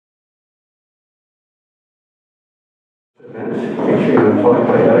Featuring a talk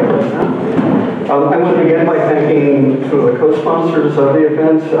by Éric Fassin. I want to begin by thanking two of the co-sponsors of the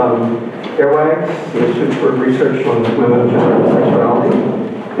event, Airwax, the Institute for Research on Women, Gender, and Sexuality,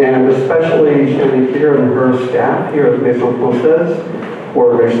 and especially Shannon Peter and her staff here at Maison Française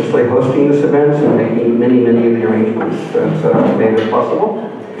for graciously hosting this event and making many of the arrangements that made it possible.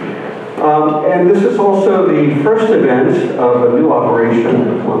 And this is also the first event of a new operation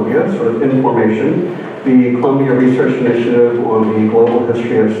at Columbia, sort of in formation, the Columbia Research Initiative on the Global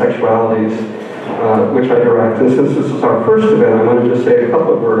History of Sexualities, which I direct. And since this is our first event, I wanted to say a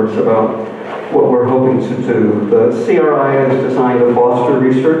couple of words about what we're hoping to do. The CRI is designed to foster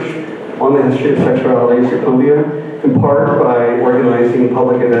research on the history of sexualities at Columbia, in part by organizing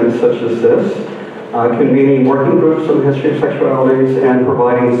public events such as this, convening working groups on the history of sexualities, and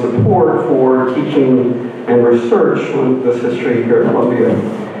providing support for teaching and research on this history here at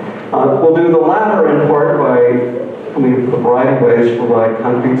Columbia. We'll do the latter in part by, a variety of ways to provide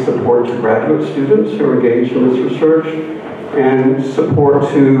concrete support to graduate students who are engaged in this research, and support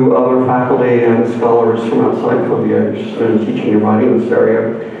to other faculty and scholars from outside Columbia interested in teaching and writing in this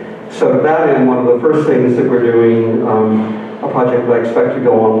area. So to that end, one of the first things that we're doing, a project that I expect to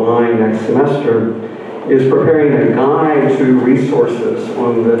go online next semester, is preparing a guide to resources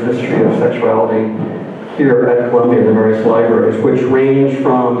on the history of sexuality here at Columbia in the various libraries, which range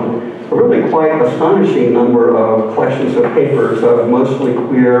from a really quite astonishing number of collections of papers of mostly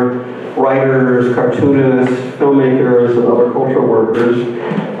queer writers, cartoonists, filmmakers, and other cultural workers,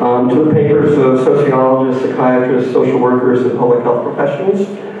 to the papers of sociologists, psychiatrists, social workers, and public health professionals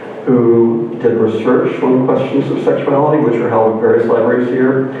who did research on questions of sexuality, which are held in various libraries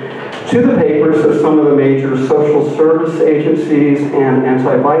here, to the papers of some of the major social service agencies and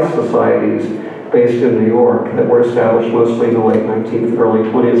anti-vice societies based in New York that were established mostly in the late 19th and early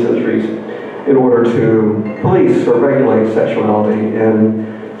 20th centuries in order to police or regulate sexuality in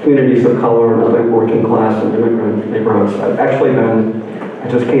communities of color and other working class and immigrant neighborhoods. I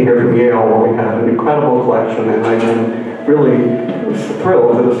just came here from Yale where we had an incredible collection, and I've been really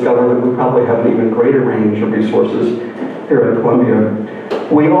thrilled to discover that we probably have an even greater range of resources here at Columbia.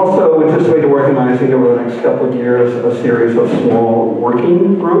 We also anticipate organizing over the next couple of years a series of small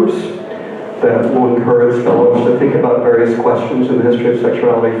working groups that will encourage fellows to think about various questions in the history of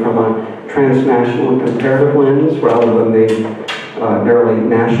sexuality from a transnational and comparative lens rather than the narrowly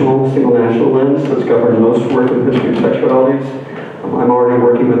single national lens that's governed most work in the history of sexualities. I'm already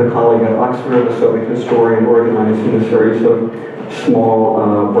working with a colleague at Oxford, a Soviet historian, organizing a series of small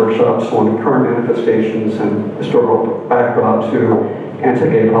workshops on current manifestations and historical backdrop to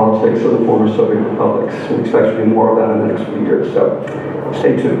anti-gay politics of the former Soviet republics. We expect to do more of that in the next few years, so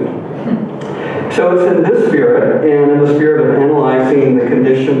stay tuned. So it's in this spirit, and in the spirit of analyzing the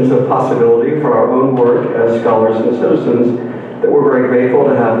conditions of possibility for our own work as scholars and citizens, that we're very grateful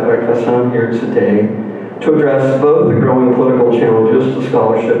to have Éric Fassin here today to address both the growing political challenges to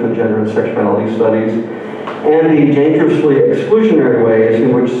scholarship in gender and sexuality studies and the dangerously exclusionary ways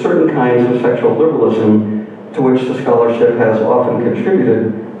in which certain kinds of sexual liberalism to which the scholarship has often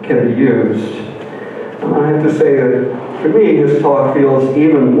contributed can be used. I have to say that for me, his talk feels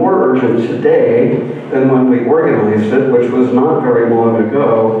even more urgent today than when we organized it, which was not very long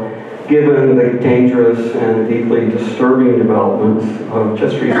ago, given the dangerous and deeply disturbing developments of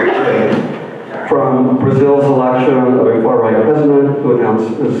just recent days, from Brazil's election of a far-right president who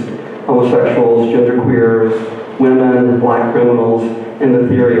announces homosexuals, genderqueers, women, black criminals, and the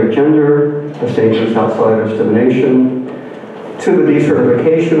theory of gender as dangerous outside of discrimination, to the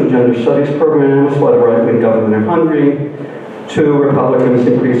decertification of gender studies programs by the right-wing government of Hungary, to Republicans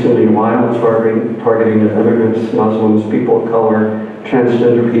increasingly violent targeting of immigrants, Muslims, people of color,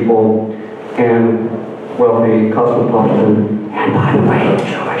 transgender people, and wealthy, cosmopolitan, and by the way,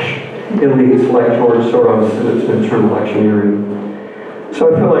 Jewish elites like George Soros in its midterm electioneering.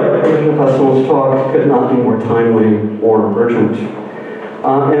 So I feel like Éric Fassin's talk could not be more timely or urgent.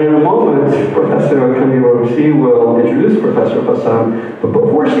 And in a moment, Professor Camille will introduce Professor Fassin, but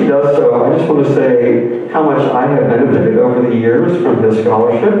before she does so, I just want to say how much I have benefited over the years from his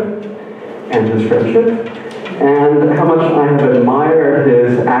scholarship and his friendship, and how much I have admired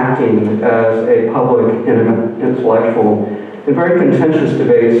his acting as a public intellectual in very contentious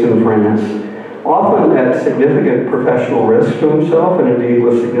debates in France, often at significant professional risk to himself and indeed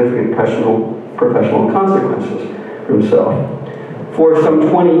with significant professional consequences for himself. For some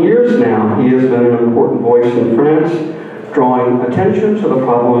 20 years now, he has been an important voice in France, drawing attention to the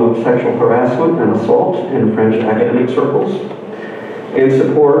problem of sexual harassment and assault in French academic circles, in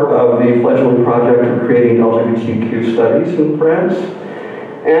support of the fledgling project of creating LGBTQ studies in France,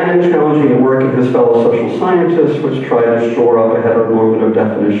 and in challenging the work of his fellow social scientists, which tried to shore up a heteronormative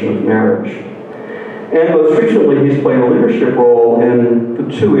definition of marriage. And most recently, he's played a leadership role in the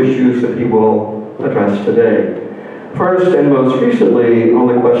two issues that he will address today. First, and most recently, on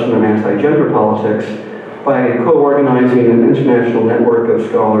the question of anti-gender politics, by co-organizing an international network of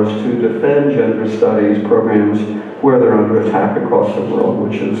scholars to defend gender studies programs where they're under attack across the world,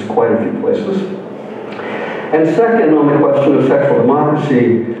 which is quite a few places. And second, on the question of sexual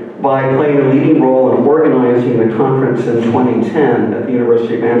democracy, by playing a leading role in organizing the conference in 2010 at the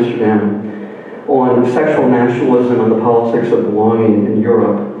University of Amsterdam on sexual nationalism and the politics of belonging in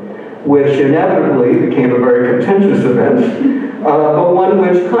Europe, which inevitably became a very contentious event, but one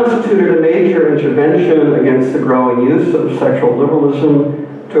which constituted a major intervention against the growing use of sexual liberalism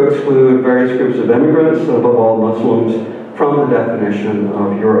to exclude various groups of immigrants, and above all Muslims, from the definition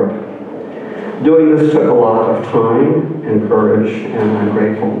of Europe. Doing this took a lot of time and courage, and I'm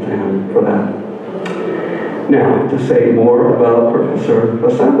grateful to him for that. Now, to say more about Professor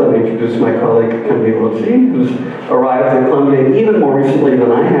Fassin, let me introduce my colleague Camille Rossi, who's arrived at Columbia even more recently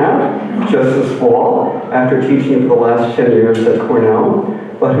than I have, just this fall, after teaching for the last 10 years at Cornell,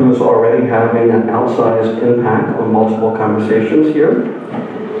 but who is already having an outsized impact on multiple conversations here.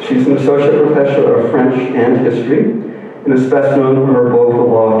 She's an associate professor of French and history, and is best known for her book, The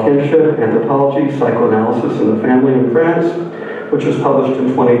Law of Kinship, Anthropology, Psychoanalysis in the Family in France, which was published in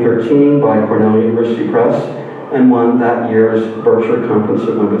 2013 by Cornell University Press and won that year's Berkshire Conference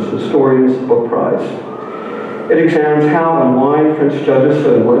of Women's Historians Book Prize. It examines how and why French judges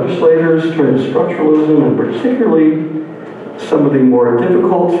and legislators turned to structuralism, and particularly some of the more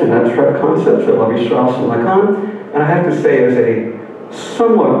difficult and abstract concepts of Lévi-Strauss and Lacan. And I have to say, as a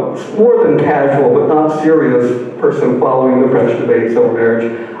somewhat more than casual but not serious person following the French debates over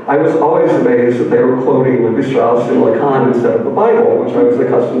marriage, I was always amazed that they were quoting Lévi-Strauss and Lacan instead of the Bible, which I was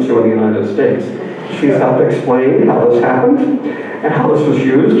accustomed to in the United States. She's helped explain how this happened and how this was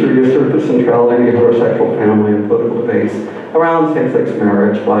used to reassert the centrality of heterosexual family and political debates around same-sex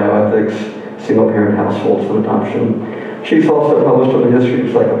marriage, bioethics, single-parent households, and adoption. She's also published on the history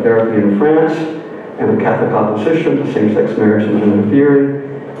of psychotherapy in France and the Catholic opposition to same-sex marriage and gender theory,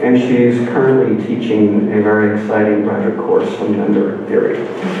 and she's currently teaching a very exciting graduate course on gender theory.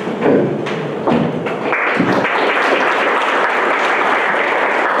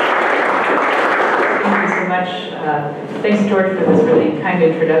 Thank you so much. Thanks, George, for this really kind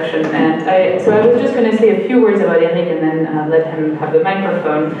introduction. And so I was just going to say a few words about Éric and then let him have the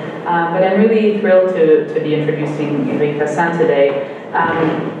microphone. But I'm really thrilled to be introducing Éric Fassin today.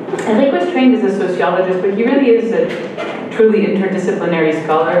 Éric was trained as a sociologist, but he really is a truly interdisciplinary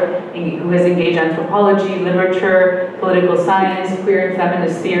scholar who has engaged anthropology, literature, political science, queer and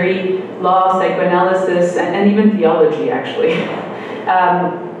feminist theory, law, psychoanalysis, and even theology, actually.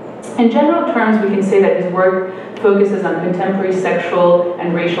 In general terms, we can say that his work focuses on contemporary sexual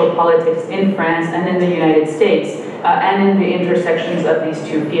and racial politics in France and in the United States, and in the intersections of these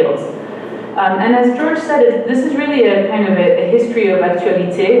two fields. And as George said, this is really a kind of a history of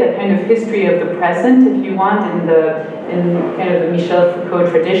actualité, a kind of history of the present, if you want, in kind of the Michel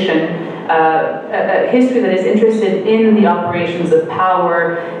Foucault tradition, a history that is interested in the operations of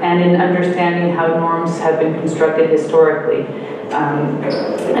power and in understanding how norms have been constructed historically.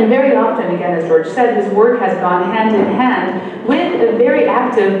 And very often, again, as George said, his work has gone hand in hand with a very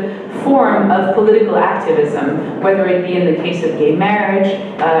active form of political activism, whether it be in the case of gay marriage,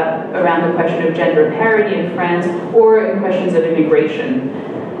 around the question of gender parity in France, or in questions of immigration.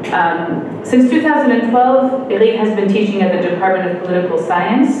 Since 2012, Éric has been teaching at the Department of Political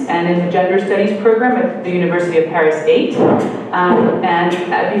Science and in the Gender Studies program at the University of Paris 8.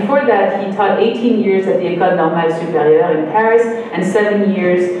 And before that, he taught 18 years at the École Normale Supérieure in Paris and 7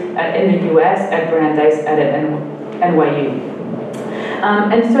 years in the US at Brandeis at NYU.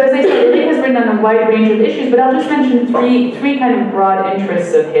 And so, as I said, Éric has written on a wide range of issues, but I'll just mention three kind of broad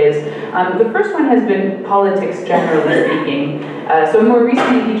interests of his. The first one has been politics, generally speaking. So more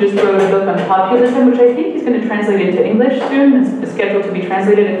recently, he just wrote a book on populism, which I think he's going to translate into English soon. It's scheduled to be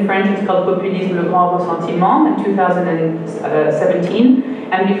translated in French. It's called Populisme, le grand ressentiment, in 2017.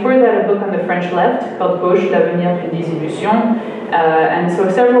 And before that, a book on the French left called Gauche, l'avenir d'une désillusion. And so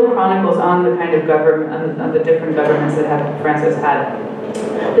several chronicles on the kind of government, on the different governments that France has had.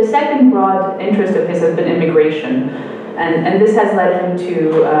 The second broad interest of his has been immigration. And this has led him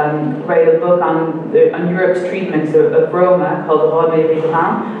to write a book on Europe's treatment of Roma called Rome et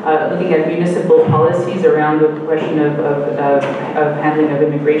Riverains, looking at municipal policies around the question of handling of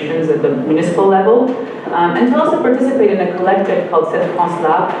immigrations at the municipal level, and to also participate in a collective called Cette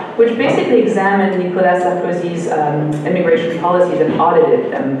France-là, which basically examined Nicolas Sarkozy's immigration policies and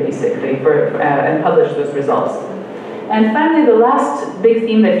audited them basically and published those results. And finally, the last big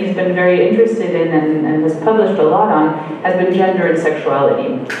theme that he's been very interested in and has published a lot on has been gender and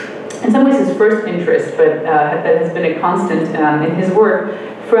sexuality. In some ways his first interest, but that has been a constant in his work,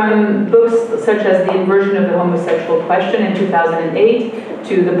 from books such as The Inversion of the Homosexual Question in 2008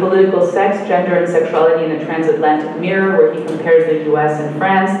 to The Political Sex, Gender and Sexuality in a Transatlantic Mirror, where he compares the US and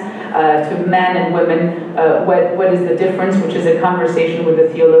France, to Men and Women, what is the difference, which is a conversation with a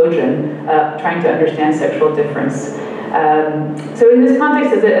theologian trying to understand sexual difference. So in this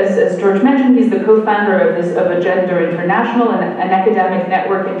context, as George mentioned, he's the co-founder of a Gender International, an academic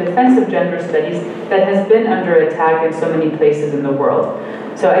network in defense of gender studies that has been under attack in so many places in the world.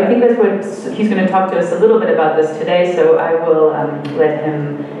 So I think that's what he's going to talk to us a little bit about this today, so I will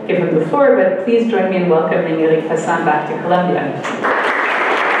give him the floor, but please join me in welcoming Éric Fassin back to Columbia.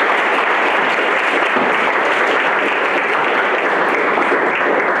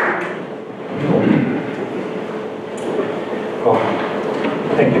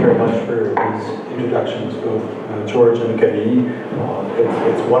 Thank you very much for these introductions, both George and Camille.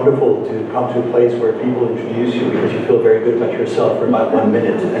 It's wonderful to come to a place where people introduce you because you feel very good about yourself for about 1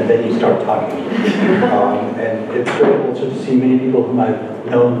 minute and then you start talking. And it's great also to see many people whom I've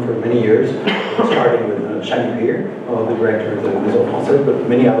known for many years, starting with Shani here, the director of the Maison Française, but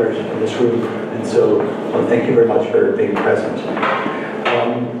many others in this room. And so thank you very much for being present.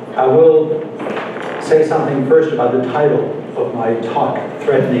 I will say something first about the title of my talk,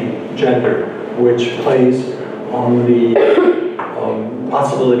 Threatening Gender, which plays on the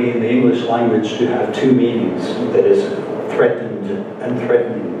possibility in the English language to have two meanings, that is, threatened and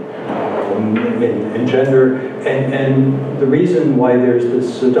threatening in gender. And the reason why there's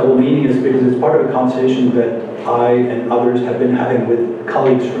this double meaning is because it's part of a conversation that I and others have been having with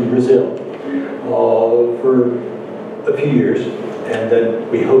colleagues from Brazil for a few years, and that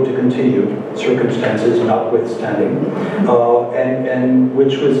we hope to continue, circumstances notwithstanding, and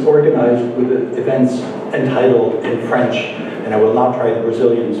which was organized with events entitled in French, and I will not try the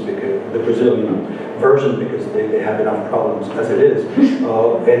Brazilian version because they have enough problems as it is,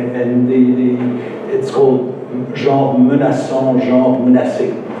 and it's called Genre Menaçant, Genre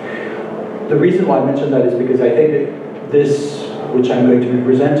Menacé. The reason why I mention that is because I think that this, which I'm going to be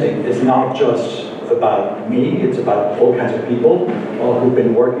presenting, is not just about me, it's about all kinds of people who've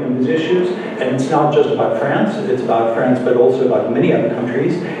been working on these issues, and it's not just about France, it's about France but also about many other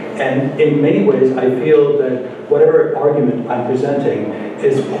countries, and in many ways I feel that whatever argument I'm presenting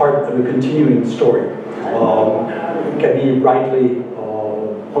is part of a continuing story. Camille rightly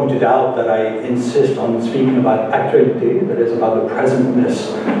pointed out that I insist on speaking about actualité, that is about the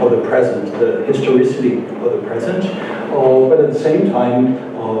presentness of the present, the historicity of the present, but at the same time,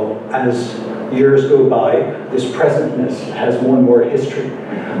 as years go by, this presentness has more and more history.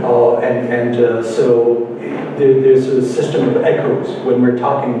 So there's a system of echoes. When we're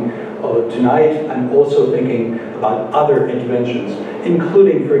talking tonight, I'm also thinking about other interventions,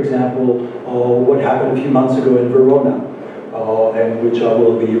 including, for example, what happened a few months ago in Verona, and which I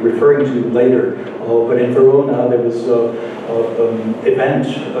will be referring to later. But in Verona, there was an event,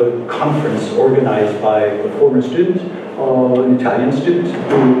 a conference organized by a former student, an Italian student,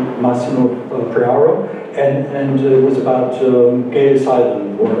 Massimo Priaro, and it was about gay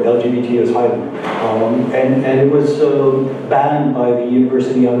asylum or LGBT asylum. And it was banned by the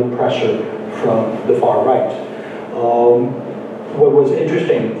university under pressure from the far right. What was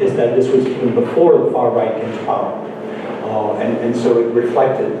interesting is that this was even before the far right came to power. And so it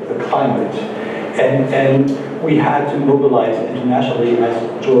reflected the climate. And we had to mobilize internationally,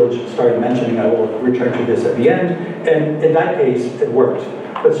 as George started mentioning. I will return to this at the end. And in that case, it worked.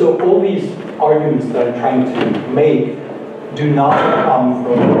 But so all these arguments that I'm trying to make do not come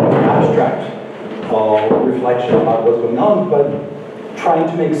from abstract reflection about what's going on, but trying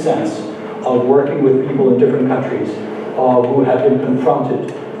to make sense of working with people in different countries who have been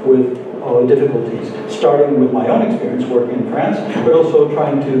confronted with difficulties, starting with my own experience working in France, but also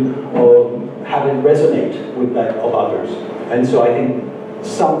trying to have it resonate with that of others. And so I think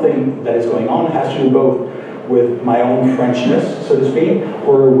something that is going on has to do both with my own Frenchness, so to speak,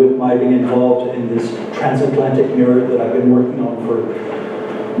 or with my being involved in this transatlantic mirror that I've been working on for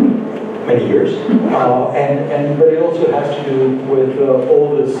many years, but it also has to do with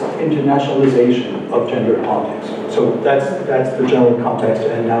all this internationalization of gender politics. So that's the general context,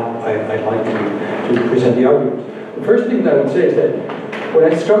 and now I'd like to present the argument. The first thing that I would say is that when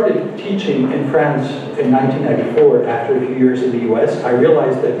I started teaching in France in 1994, after a few years in the US, I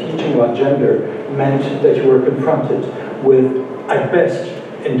realized that teaching about gender meant that you were confronted with, at best,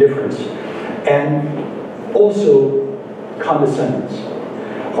 indifference, and also condescendence.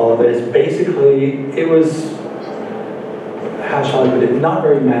 That is basically, it was, how shall I put it, not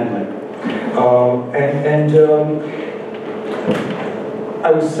very manly.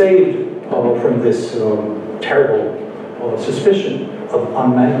 I was saved from this terrible suspicion of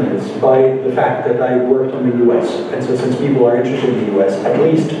unmanliness by the fact that I worked on the US. And so since people are interested in the US, at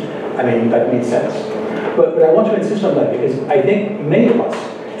least, I mean, that made sense. But I want to insist on that because I think many of us,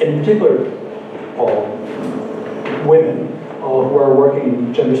 in particular women who are working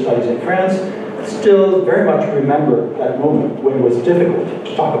in gender studies in France, still very much remember that moment when it was difficult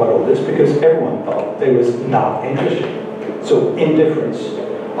to talk about all this because everyone thought they was not interested. So indifference,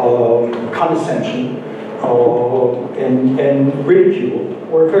 condescension, and ridicule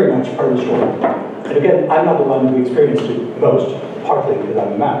were very much part of the story. And again, I'm not the one who experienced it most, partly because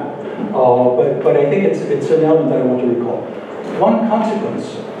I'm a man. But I think it's an element that I want to recall. One consequence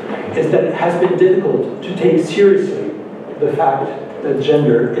is that it has been difficult to take seriously the fact that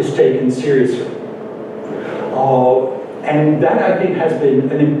gender is taken seriously. And that, I think, has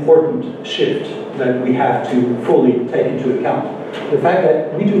been an important shift that we have to fully take into account. The fact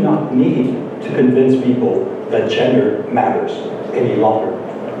that we do not need to convince people that gender matters any longer.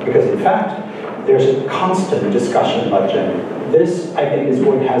 Because in fact, there's a constant discussion about gender. This, I think, is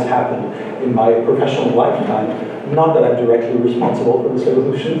what has happened in my professional lifetime. Not that I'm directly responsible for this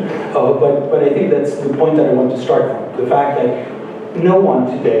evolution, but I think that's the point that I want to start from. The fact that no one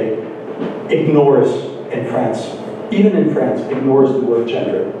today ignores in France, even in France, ignores the word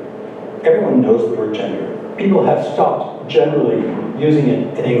gender. Everyone knows the word gender. People have stopped generally using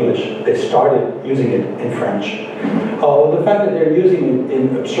it in English. They started using it in French. The fact that they're using it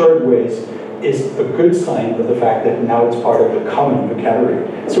in absurd ways is a good sign of the fact that now it's part of the common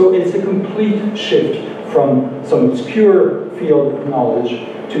vocabulary. So it's a complete shift from some obscure field of knowledge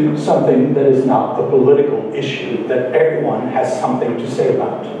to something that is not a political issue that everyone has something to say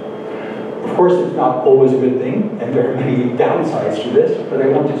about. Of course, it's not always a good thing, and there are many downsides to this, but I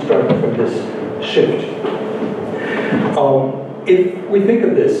want to start from this shift. If we think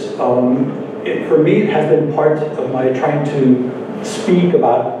of this, for me, it has been part of my trying to speak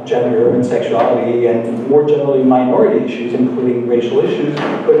about gender and sexuality and more generally minority issues, including racial issues,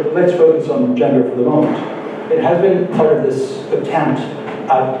 but let's focus on gender for the moment. It has been part of this attempt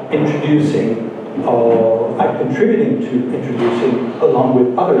at introducing, at contributing to introducing, along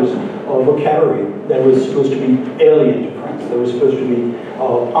with others, vocabulary that was supposed to be alien to France, that was supposed to be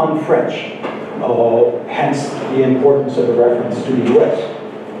un-French, hence the importance of the reference to the US.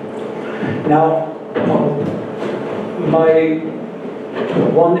 Now,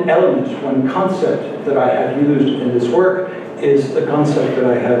 one element, one concept that I have used in this work is the concept that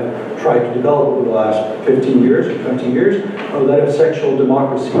I have tried to develop over the last 15 years or 20 years, that of sexual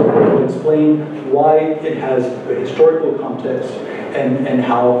democracy. I will explain why it has a historical context and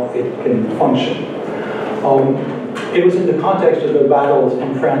how it can function. It was in the context of the battles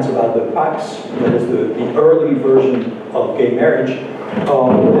in France about the Pax, that is the early version of gay marriage,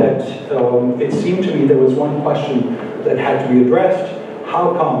 that it seemed to me there was one question that had to be addressed.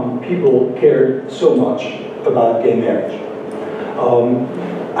 How come people cared so much about gay marriage?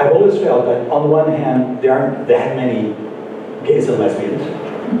 I've always felt that on the one hand, there aren't that many gays and lesbians.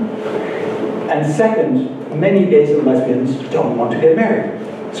 And second, many gays and lesbians don't want to get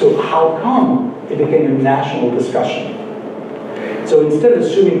married. So how come it became a national discussion? So instead of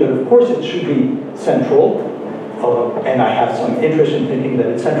assuming that of course it should be central, and I have some interest in thinking that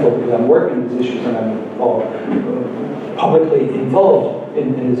it's central because I'm working on these issues and I'm publicly involved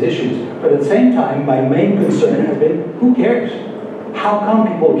in these issues, but at the same time, my main concern has been, who cares? How come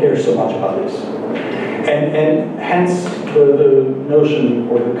people care so much about this? And hence the notion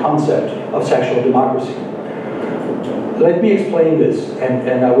or the concept of sexual democracy. Let me explain this,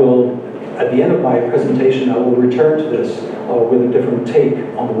 and I will, at the end of my presentation, I will return to this with a different take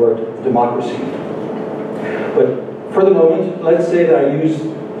on the word democracy. But for the moment, let's say that I use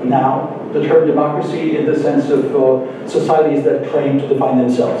now the term democracy in the sense of societies that claim to define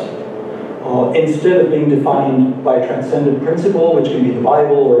themselves. Instead of being defined by a transcendent principle, which can be the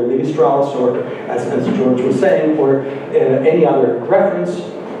Bible or Levi-Strauss, or as George was saying, or any other reference,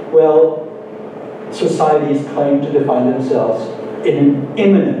 well, societies claim to define themselves in an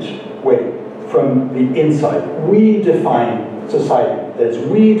immanent way, from the inside. We define society, that is,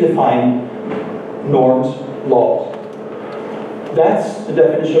 we define norms, laws. That's the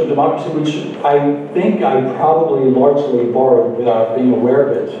definition of democracy, which I think I probably largely borrowed without being aware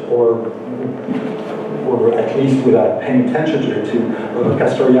of it, or at least without paying attention to it, to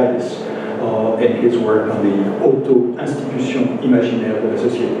Castoriadis in his work on the auto-institution imaginaire de la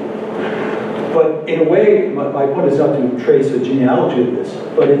société. But in a way, my point is not to trace a genealogy of this,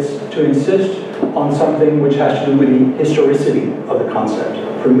 but it's to insist on something which has to do with the historicity of the concept.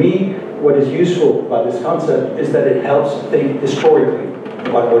 For me, what is useful about this concept is that it helps think historically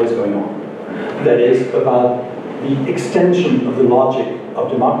about what is going on. That is, about the extension of the logic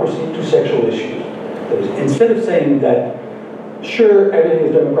of democracy to sexual issues. That is, instead of saying that, sure, everything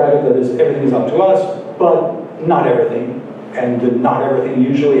is democratic, that is, everything is up to us, but not everything, and the not everything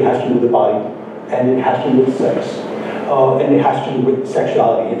usually has to do with the body, and it has to do with sex, and it has to do with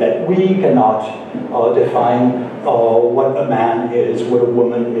sexuality, that we cannot define what a man is, what a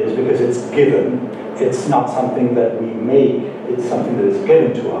woman is, because it's given. It's not something that we make, it's something that is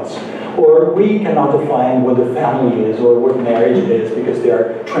given to us. Or we cannot define what a family is or what marriage is, because they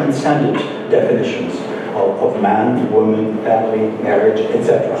are transcendent definitions of man, woman, family, marriage,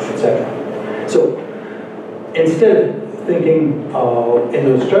 etc., etc. So instead of thinking in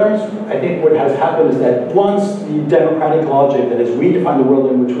those terms, I think what has happened is that once the democratic logic, that is, we define the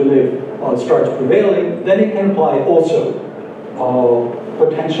world in which we live, starts prevailing, then it can apply also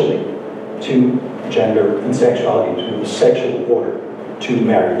potentially to gender and sexuality, to the sexual order, to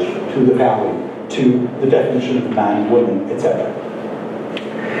marriage, to the family, to the definition of man, woman, etc.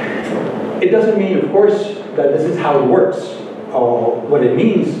 It doesn't mean, of course, that this is how it works. What it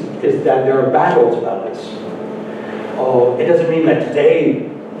means is that there are battles about this. It doesn't mean that today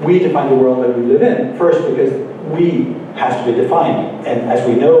we define the world that we live in. First, because we has to be defined. And as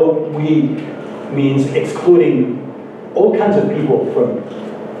we know, we means excluding all kinds of people from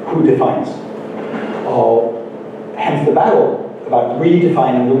who defines. Hence the battle about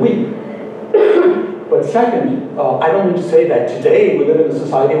redefining the we. But second, I don't mean to say that today we live in a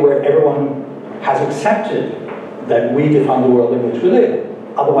society where everyone has accepted that we define the world in which we live.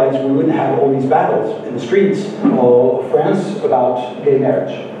 Otherwise, we wouldn't have all these battles in the streets of France about gay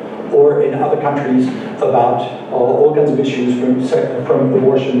marriage, or in other countries about all kinds of issues from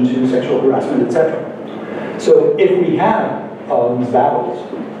abortion to sexual harassment, etc. So if we have these battles,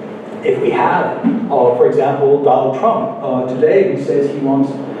 if we have, for example, Donald Trump today, who says he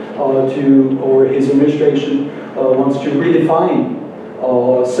wants or his administration wants to redefine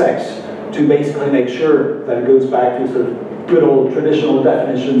sex to basically make sure that it goes back to sort of good old traditional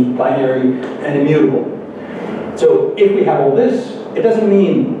definition, binary and immutable. So if we have all this, it doesn't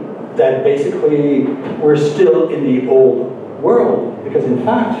mean that basically we're still in the old world, because in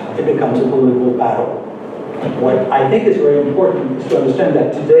fact it becomes a political battle. What I think is very important is to understand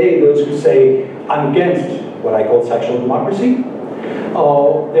that today those who say I'm against what I call sexual democracy,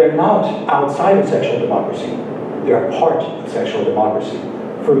 they're not outside of sexual democracy. They're part of sexual democracy.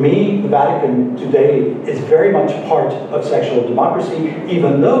 For me, the Vatican today is very much part of sexual democracy,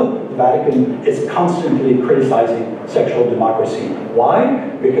 even though the Vatican is constantly criticizing sexual democracy. Why?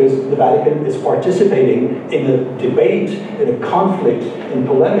 Because the Vatican is participating in a debate, in a conflict, in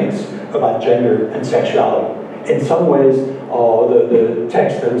polemics about gender and sexuality. In some ways, the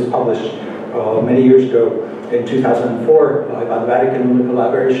text that was published many years ago in 2004 by the Vatican on the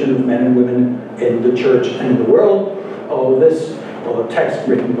collaboration of men and women in the church and in the world, this text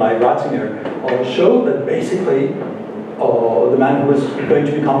written by Ratzinger showed that basically the man who was going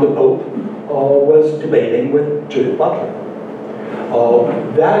to become the Pope was debating with Judith Butler.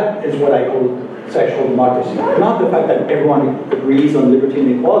 That is what I call sexual democracy. Not the fact that everyone agrees on liberty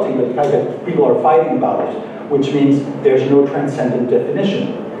and equality, but the fact that people are fighting about it, which means there's no transcendent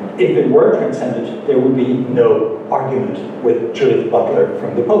definition. If it were transcendent, there would be no argument with Judith Butler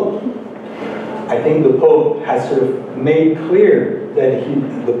from the Pope. I think the Pope has sort of made clear that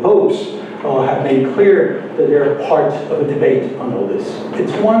the popes have made clear that they're part of a debate on all this.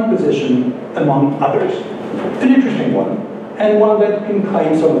 It's one position among others. It's an interesting one, and one that can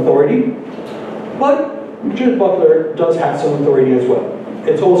claim some authority, but Judith Butler does have some authority as well.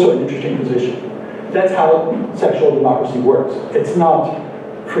 It's also an interesting position. That's how sexual democracy works. It's not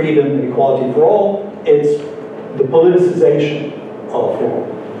freedom and equality for all, it's the politicization for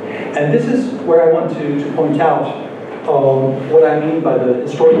all. And this is where I want to point out what I mean by the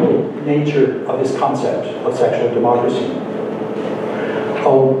historical nature of this concept of sexual democracy.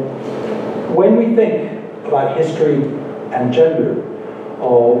 When we think about history and gender,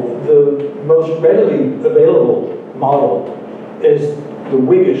 the most readily available model is the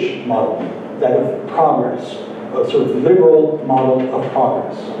Whiggish model, that of progress, a sort of liberal model of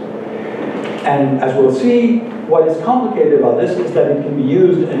progress. And as we'll see, what is complicated about this is that it can be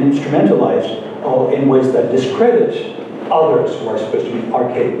used and instrumentalized in ways that discredit others who are supposed to be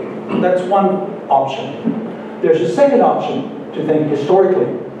archaic. That's one option. There's a second option to think historically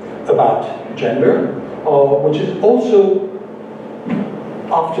about gender, which is also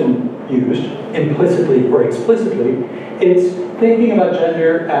often used, implicitly or explicitly. It's thinking about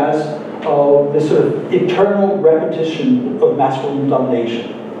gender as this sort of eternal repetition of masculine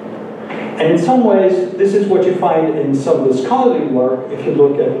domination. And in some ways, this is what you find in some of the scholarly work. If you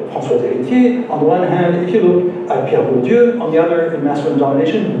look at Françoise Héritier, on the one hand, if you look at Pierre Bourdieu, on the other, in masculine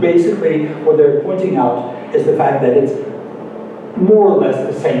domination, basically what they're pointing out is the fact that it's more or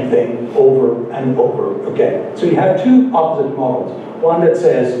less the same thing over and over again. So you have two opposite models. One that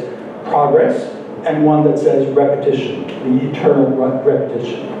says progress, and one that says repetition, the eternal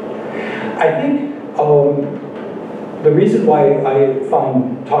repetition. I think the reason why I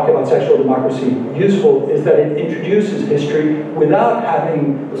find talking about sexual democracy useful is that it introduces history without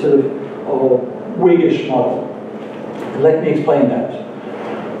having a sort of Whiggish model. Let me explain that.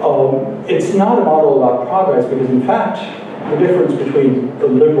 It's not a model about progress because, in fact, the difference between the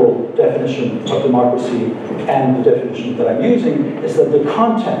liberal definition of democracy and the definition that I'm using is that the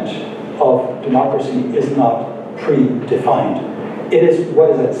content of democracy is not predefined. It is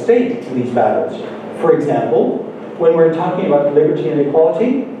what is at stake in these battles. For example, when we're talking about liberty and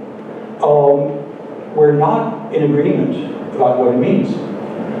equality, we're not in agreement about what it means.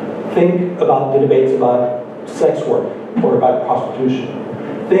 Think about the debates about sex work or about prostitution.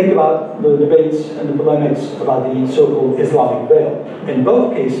 Think about the debates and the polemics about the so-called Islamic veil. In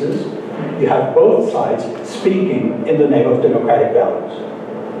both cases, you have both sides speaking in the name of democratic values.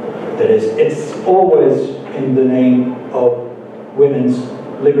 That is, it's always in the name of women's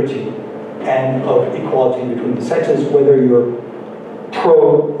liberty and of equality between the sexes, whether you're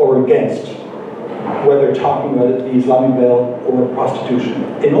pro or against, whether talking about the Islamic veil or prostitution.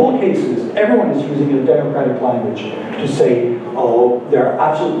 In all cases, everyone is using a democratic language to say, oh, there are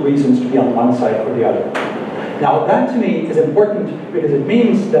absolute reasons to be on one side or the other. Now, that to me is important because it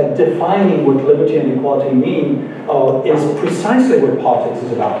means that defining what liberty and equality mean is precisely what politics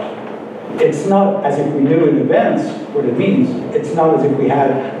is about. It's not as if we knew in advance what it means. It's not as if we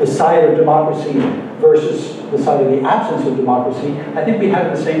had the side of democracy versus the side of the absence of democracy. I think we have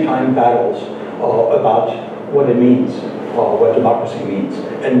at the same time battles about what it means, what democracy means.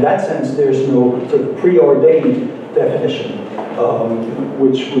 And in that sense, there's no sort of preordained definition,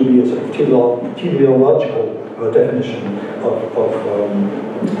 which would be a sort of teleological definition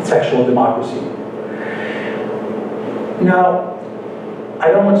of sexual democracy. Now, I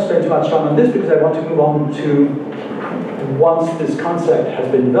don't want to spend too much time on this because I want to move on to, once this concept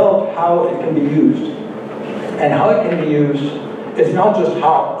has been developed, how it can be used. And how it can be used is not just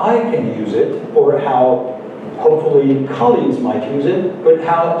how I can use it, or how hopefully colleagues might use it, but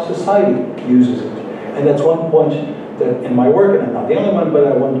how society uses it. And that's one point that in my work, and I'm not the only one, but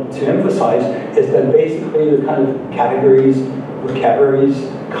I want to emphasize, is that basically the kind of categories,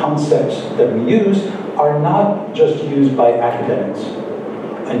 vocabularies, concepts that we use are not just used by academics.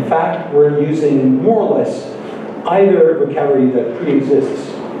 In fact, we're using more or less either vocabulary that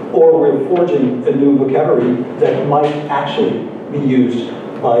pre-exists, or we're forging a new vocabulary that might actually be used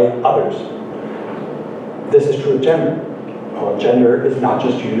by others. This is true of gender. Gender is not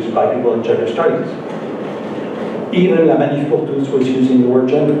just used by people in gender studies. Even La Manif pour tous was using the word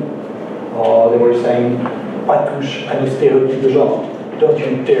gender. They were saying, pas touche à nos stéréotypes de genre. Don't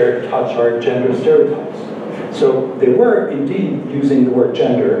you dare touch our gender stereotypes. So they were indeed using the word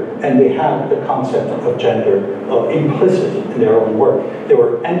gender, and they had the concept of gender implicit in their own work. They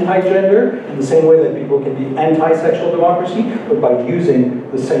were anti-gender in the same way that people can be anti-sexual democracy, but by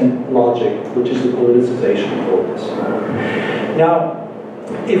using the same logic, which is the politicization of all this. Now,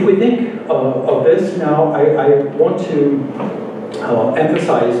 if we think of this now, I want to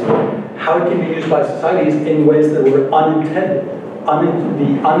emphasize how it can be used by societies in ways that were unintended,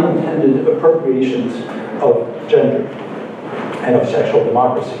 the unintended appropriations of gender and of sexual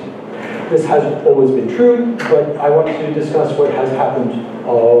democracy. This has always been true, but I want to discuss what has happened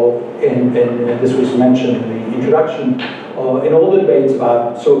and this was mentioned in the introduction, in all the debates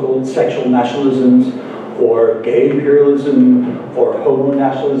about so-called sexual nationalisms, or gay imperialism, or homo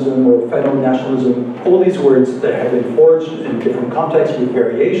nationalism, or federal nationalism, all these words that have been forged in different contexts with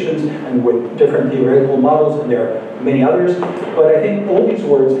variations and with different theoretical models, and there are many others. But I think all these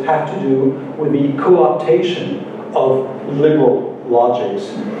words have to do with the co-optation of liberal logics,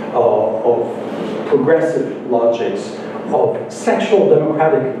 of progressive logics, of sexual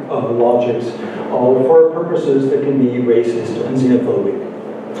democratic logics for purposes that can be racist and xenophobic.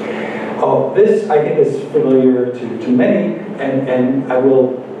 This, I think, is familiar to many, and I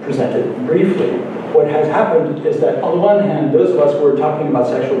will present it briefly. What has happened is that, on the one hand, those of us who are talking about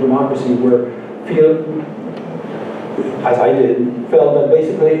sexual democracy as I did, felt that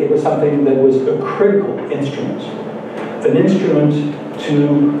basically it was something that was a critical instrument. An instrument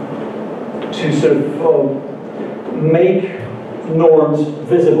to sort of make norms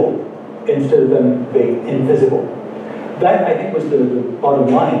visible instead of them being invisible. That, I think, was the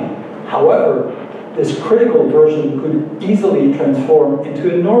bottom line. However, this critical version could easily transform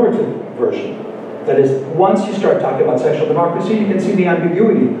into a normative version. That is, once you start talking about sexual democracy, you can see the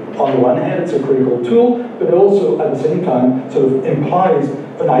ambiguity. On the one hand, it's a critical tool, but it also, at the same time, sort of implies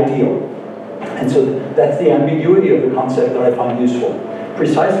an ideal. And so that's the ambiguity of the concept that I find useful,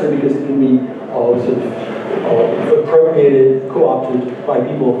 precisely because it can be appropriated, co-opted by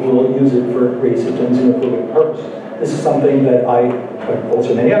people who will use it for racist and xenophobic purposes. This is something that I, but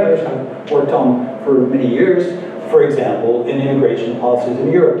also many others, have worked on for many years. For example, in immigration policies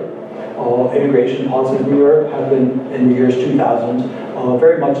in Europe. Immigration policies in Europe have been, in the years 2000,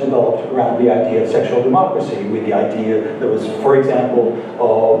 very much developed around the idea of sexual democracy, with the idea that was, for example,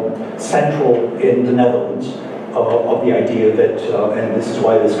 central in the Netherlands, of the idea that, and this is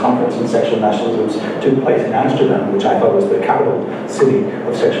why this conference on sexual nationalisms took place in Amsterdam, which I thought was the capital city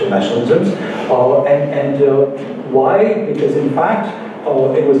of sexual nationalisms. Why? Because in fact,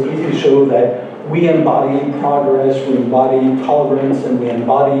 it was easy to show that we embody progress, we embody tolerance, and we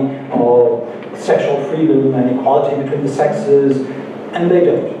embody sexual freedom and equality between the sexes, and they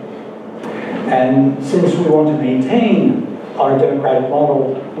don't. And since we want to maintain our democratic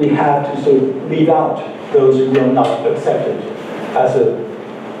model, we have to sort of leave out those who are not accepted as a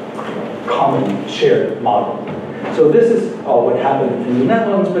common shared model. So this is what happened in the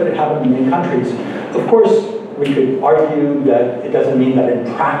Netherlands, but it happened in many countries. Of course, we could argue that it doesn't mean that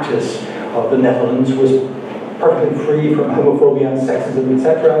in practice the Netherlands was perfectly free from homophobia and sexism,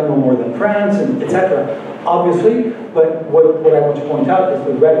 etc., no more than France, and etc. Obviously, but what I want to point out is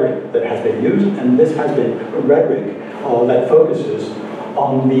the rhetoric that has been used, and this has been a rhetoric that focuses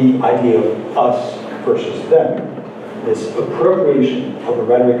on the idea of us versus them. This appropriation of the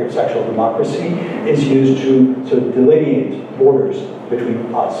rhetoric of sexual democracy is used to sort of delineate borders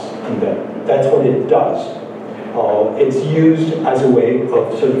between us and them. That's what it does. It's used as a way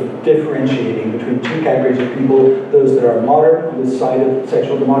of sort of differentiating between two categories of people, those that are modern on the side of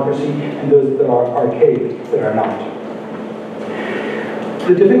sexual democracy and those that are archaic, that are not.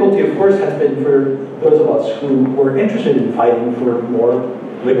 The difficulty, of course, has been for those of us who were interested in fighting for more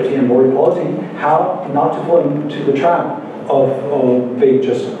liberty and more equality, how not to fall into the trap of being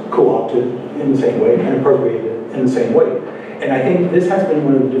just co-opted in the same way and appropriated in the same way. And I think this has been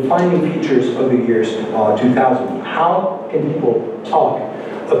one of the defining features of the years 2000. How can people talk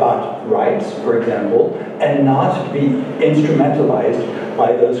about rights, for example, and not be instrumentalized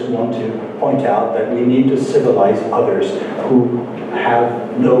by those who want to point out that we need to civilize others who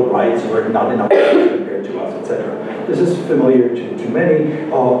have no rights or not enough rights compared to us, etc. This is familiar to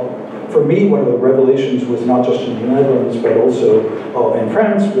many. For me, one of the revelations was not just in the Netherlands, but also in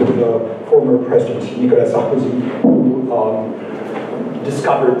France with former President Nicolas Sarkozy, who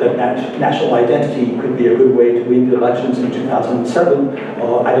discovered that national identity could be a good way to win the elections in 2007,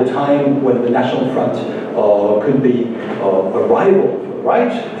 at a time when the National Front could be a rival for the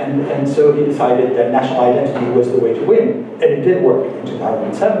right, and so he decided that national identity was the way to win, and it did work in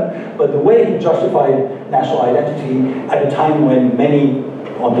 2007, but the way he justified national identity at a time when many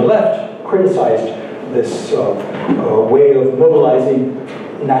on the left criticized this way of mobilizing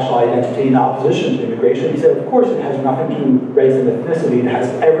national identity in opposition to immigration. He said, of course, it has nothing to do with race and ethnicity. It has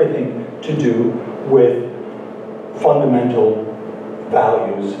everything to do with fundamental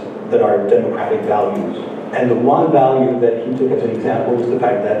values that are democratic values. And the one value that he took as an example was the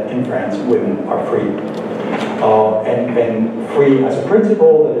fact that in France, women are free. And free as a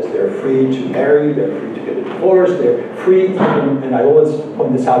principle, that is, they're free to marry, they're free to get a divorce, they're free even, and I always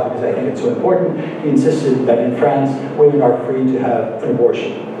point this out because I think it's so important, he insisted that in France, women are free to have an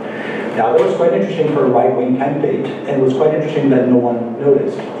abortion. Now, that was quite interesting for a right-wing candidate, and it was quite interesting that no one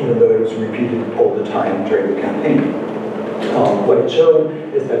noticed, even though it was repeated all the time during the campaign. What it showed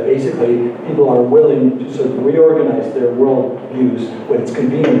is that basically people are willing to sort of reorganize their world views when it's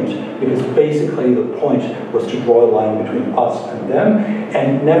convenient, because basically the point was to draw a line between us and them,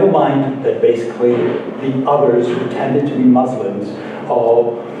 and never mind that basically the others who tended to be Muslims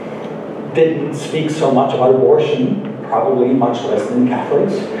didn't speak so much about abortion, probably much less than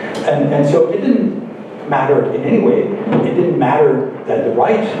Catholics, and so it didn't mattered in any way. It didn't matter that the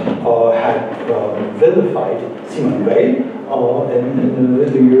right had vilified Simone Weil in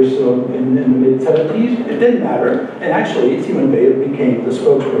the years in the mid-70s. It didn't matter, and actually Simone Weil became the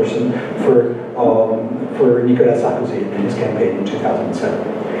spokesperson for Nicolas Sarkozy in his campaign in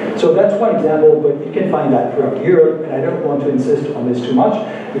 2007. So that's one example, but you can find that throughout Europe, and I don't want to insist on this too much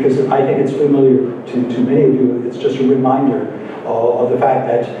because I think it's familiar to many of you. It's just a reminder of the fact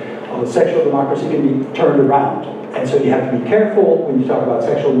that sexual democracy can be turned around. And so you have to be careful when you talk about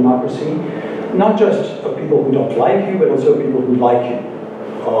sexual democracy, not just of people who don't like you, but also people who like you.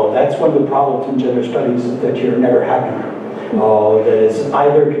 That's one of the problems in gender studies, that you're never happy. That is,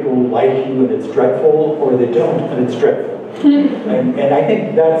 either people like you and it's dreadful, or they don't and it's dreadful. And I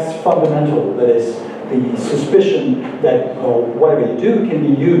think that's fundamental. That is, the suspicion that whatever you do can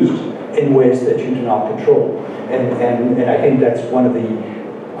be used in ways that you do not control. And I think that's one of the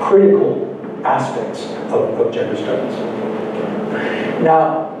critical aspects of gender studies.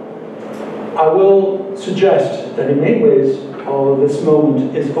 Now, I will suggest that in many ways, this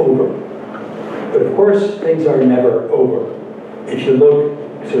moment is over. But of course, things are never over. If you look,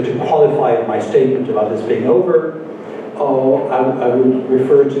 so to qualify my statement about this being over, I would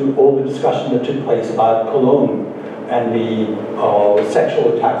refer to all the discussion that took place about Cologne and the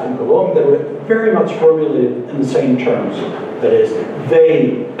sexual attacks in Cologne that were very much formulated in the same terms. That is,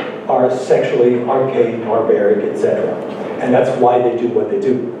 they are sexually archaic, barbaric, etc. And that's why they do what they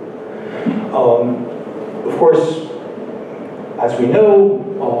do. Of course, as we know,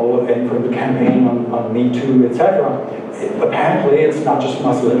 and from the campaign on Me Too, etc., apparently it's not just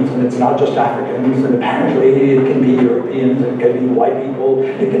Muslims, and it's not just Africans, and apparently it can be Europeans, it can be white people,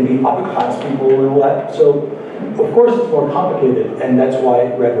 it can be upper class people, and all that. So, of course, it's more complicated, and that's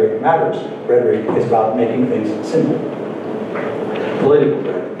why rhetoric matters. Rhetoric is about making things simple. Political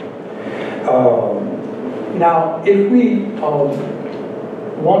rhetoric. Now, if we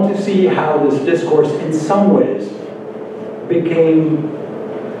want to see how this discourse in some ways became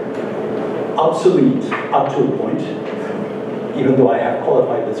obsolete up to a point, even though I have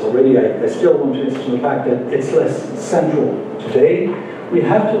qualified this already, I still want to insist on the fact that it's less central today. We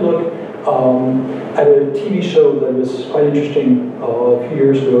have to look at a TV show that was quite interesting a few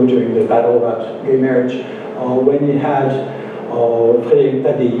years ago during the battle about gay marriage, when you had Frédéric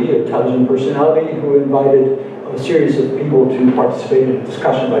Tadei, a television personality, who invited a series of people to participate in a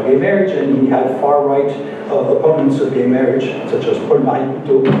discussion about gay marriage, and he had far-right opponents of gay marriage, such as Paul-Marie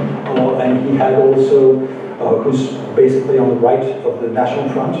Couteau, and he had also, who's basically on the right of the National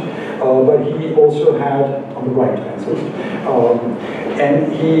Front, but he also had, on the right,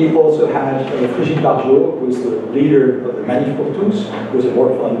 and he also had Brigitte Bardot, who was the leader of the Manif pour tous, who was a more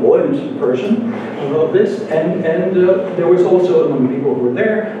flamboyant version of this, and there was also, among the people who were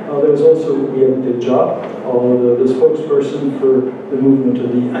there, there was also Guillaume Deja, the spokesperson for the movement of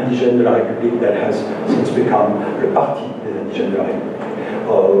the Indigènes de la République that has since become le Parti des Indigènes de la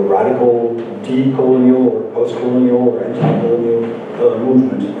République, radical, decolonial or post-colonial or anti-colonial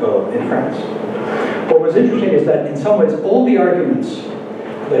movement in France. What was interesting is that in some ways all the arguments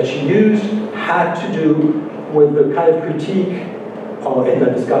that she used had to do with the kind of critique in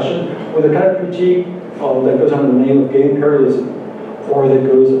that discussion, with the kind of critique that goes under the name of gay imperialism, or that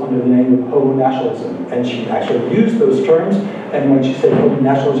goes under the name of homo-nationalism. And she actually used those terms, and when she said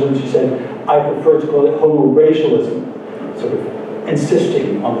homo-nationalism, she said, I prefer to call it homo-racialism, sort of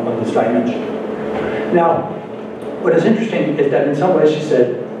insisting on this dimension. Now, what is interesting is that in some ways she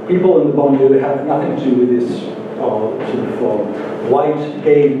said, people in the banlieue have nothing to do with this sort of white,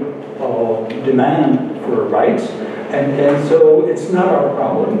 gay demand for rights, and so it's not our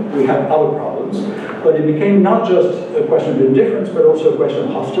problem. We have other problems. But it became not just a question of indifference, but also a question of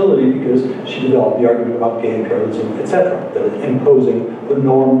hostility, because she developed the argument about gay imperialism, etc., that is imposing the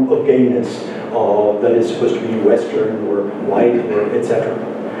norm of gayness that is supposed to be Western or white, or etc.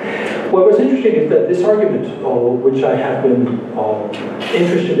 What was interesting is that this argument, which I have been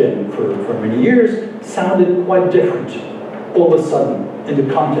interested in for many years, sounded quite different all of a sudden in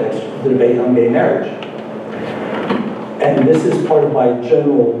the context of the debate on gay marriage. And this is part of my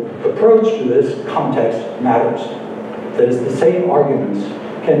general approach to this: context matters. That is, the same arguments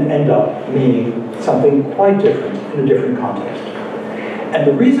can end up meaning something quite different in a different context. And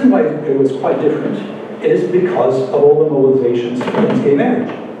the reason why it was quite different is because of all the mobilizations against gay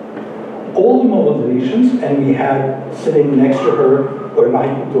marriage. All the mobilizations, and we had sitting next to her Paul-Marie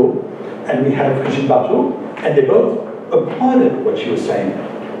Couteau, and we had Brigitte Bardot, and they both applauded what she was saying.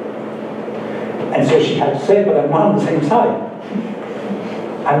 And so she had to say, but I'm not on the same side.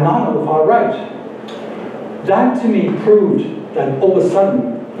 I'm not on the far right. That to me proved that all of a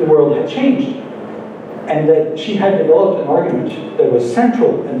sudden the world had changed. and that she had developed an argument that was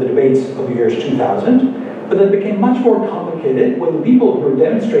central in the debates of the years 2000, but that became much more complicated when the people who were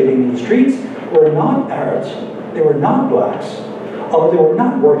demonstrating in the streets were not Arabs, they were not blacks, they were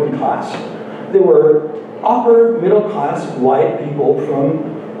not working class, they were upper middle class white people from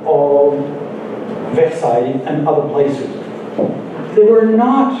Versailles and other places. They were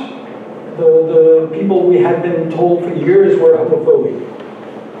not the people we had been told for years were homophobic.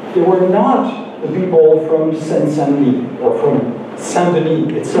 They were not the people from Saint-Denis or from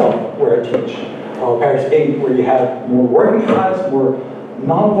Saint-Denis itself, where I teach, Paris 8, where you have more working class, more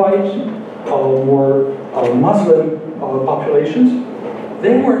non-white, more Muslim populations.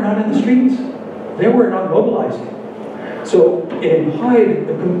 They were not in the streets. They were not mobilizing. So it implied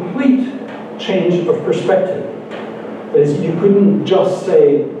a complete change of perspective. That is, you couldn't just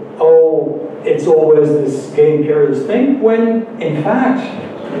say, oh, it's always this gay imperialist thing, when in fact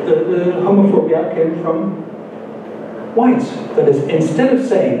the homophobia came from whites. That is, instead of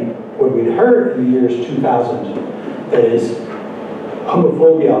saying what we'd heard in the years 2000, that is,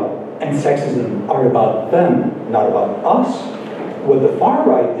 homophobia and sexism are about them, not about us, what the far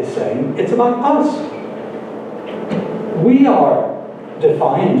right is saying, it's about us. We are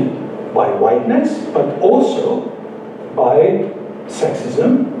defined by whiteness, but also by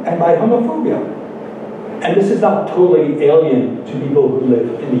sexism and by homophobia. And this is not totally alien to people who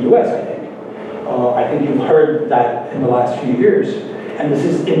live in the US, I think. I think you've heard that in the last few years. And this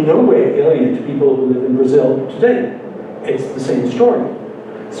is in no way alien to people who live in Brazil today. It's the same story.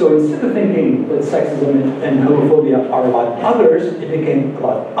 So instead of thinking that sexism and homophobia are about others, it became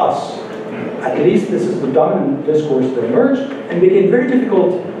about us. At least this is the dominant discourse that emerged, and became very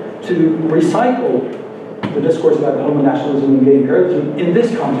difficult to recycle the discourse about homonationalism and gay imperialism in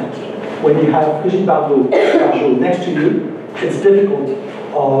this context. When you have Brigitte Bardot next to you, it's difficult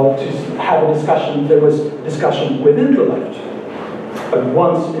to have a discussion. There was discussion within the left. But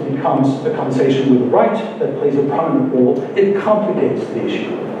once it becomes a conversation with the right that plays a prominent role, it complicates the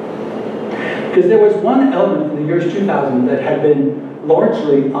issue. Because there was one element in the years 2000 that had been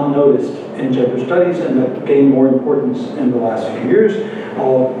largely unnoticed in gender studies and that gained more importance in the last few years,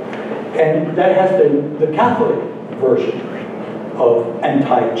 and that has been the Catholic version of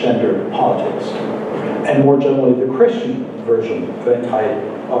anti-gender politics, and more generally the Christian version of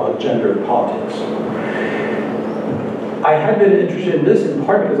anti-gender politics. I had been interested in this in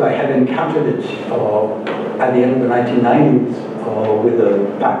part because I had encountered it at the end of the 1990s with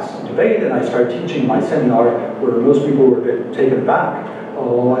the Pax debate, and I started teaching my seminar where most people were a bit taken aback.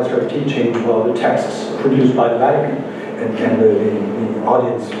 I started teaching the texts produced by the Vatican, and the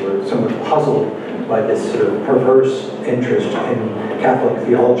audience were somewhat puzzled by this sort of perverse interest in Catholic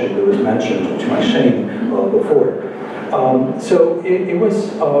theology that was mentioned, to my shame, before. So it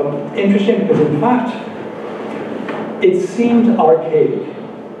was interesting because, in fact, it seemed archaic.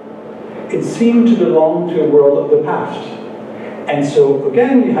 It seemed to belong to a world of the past. And so,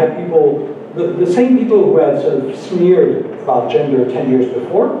 again, you had people, the same people who had sort of sneered about gender 10 years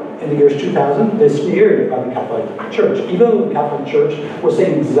before, in the years 2000, they sneered about the Catholic Church. Even though the Catholic Church was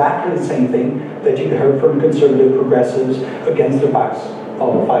saying exactly the same thing that you'd heard from conservative progressives against the Pax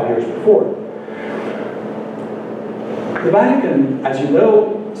 5 years before. The Vatican, as you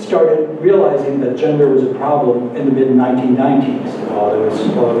know, started realizing that gender was a problem in the mid-1990s. There was,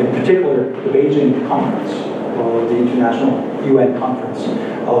 in particular, the Beijing conference, the International UN conference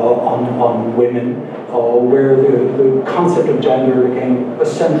on women, where the concept of gender became a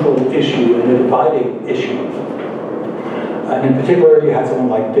central issue and a dividing issue. And in particular, you had someone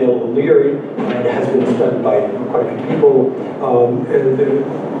like Dale O'Leary, and it has been studied by quite a few people,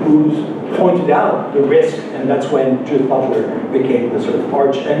 who pointed out the risk, and that's when Judith Butler became the sort of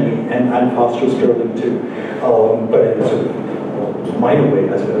arch enemy, and Foster Sterling too, but in a sort of minor way,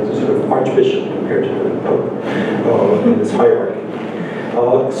 as a sort of archbishop compared to the Pope in this hierarchy.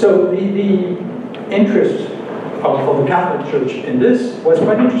 So the interest of the Catholic Church in this was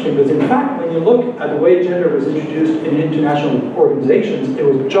quite interesting, because in fact, when you look at the way gender was introduced in international organizations, it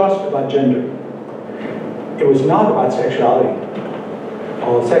was just about gender. It was not about sexuality.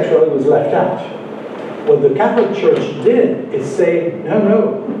 Sexuality was left out. What the Catholic Church did is say,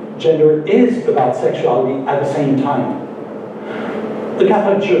 no, gender is about sexuality at the same time. The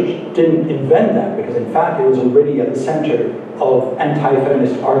Catholic Church didn't invent that, because in fact it was already at the center of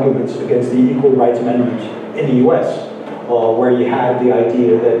anti-feminist arguments against the Equal Rights Amendment in the US, where you had the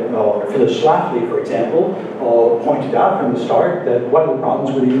idea that Phyllis Schlafly, for example, pointed out from the start that one of the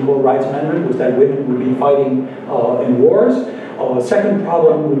problems with the Equal Rights Amendment was that women would be fighting in wars. A second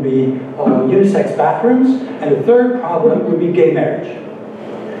problem would be unisex bathrooms, and the third problem would be gay marriage.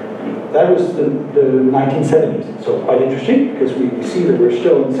 that was the 1970s, so quite interesting, because we see that we're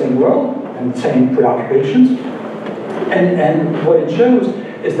still in the same world and the same preoccupations. And what it shows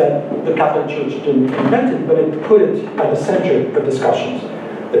is that the Catholic Church didn't invent it, but it put it at the center of discussions.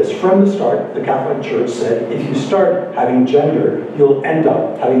 That is, from the start, the Catholic Church said, if you start having gender, you'll end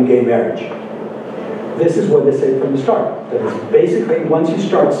up having gay marriage. This is what they say from the start. That is, basically, once you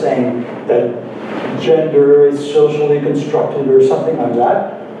start saying that gender is socially constructed or something like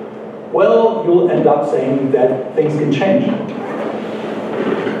that, well, you'll end up saying that things can change.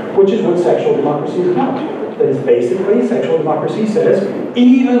 Which is what sexual democracy is about. That is, basically, sexual democracy says,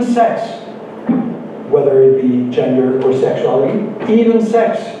 even sex, whether it be gender or sexuality, even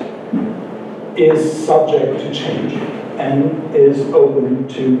sex is subject to change and is open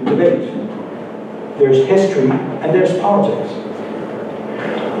to debate. There's history and there's politics.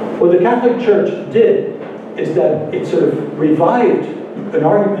 What the Catholic Church did is that it sort of revived an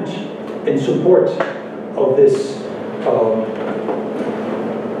argument in support of this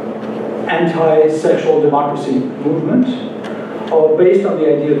anti-sexual democracy movement based on the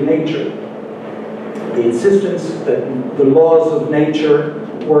idea of nature. The insistence that the laws of nature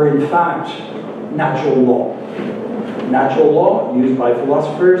were in fact natural law. Natural law, used by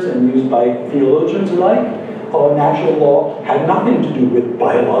philosophers and used by theologians alike, natural law had nothing to do with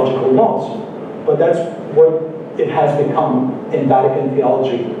biological laws. But that's what it has become in Vatican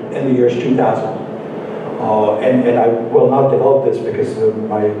theology in the years 2000. And I will not develop this because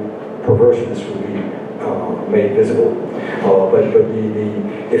my perverseness will be made visible. But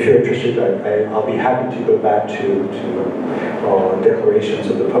if you're interested, I'll be happy to go back to declarations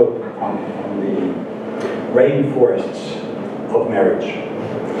of the Pope on the rainforests of marriage,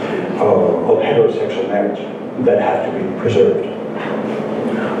 of heterosexual marriage, that have to be preserved,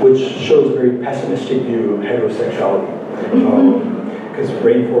 which shows a very pessimistic view of heterosexuality, because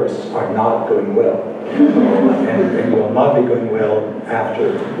rainforests are not going well, and will not be going well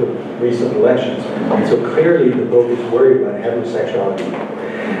after the recent elections. And so clearly the Pope is worried about heterosexuality,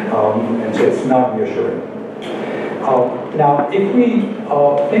 and so it's not reassuring. Now, if we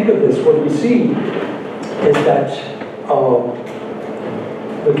think of this, what we see is that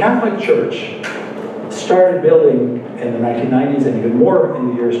the Catholic Church started building in the 1990s and even more in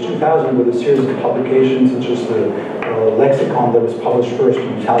the years 2000 with a series of publications such as the lexicon that was published first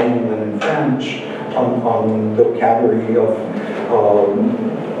in Italian and then in French on the vocabulary of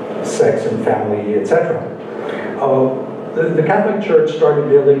sex and family, etc. The Catholic Church started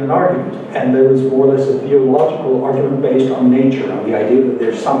building an argument, and there was more or less a theological argument based on nature, on the idea that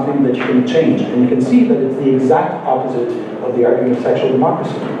there's something that you can change. And you can see that it's the exact opposite of the argument of sexual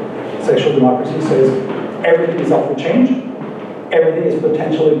democracy. Sexual democracy says everything is up for change, everything is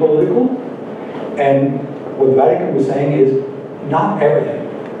potentially political, and what the Vatican was saying is not everything.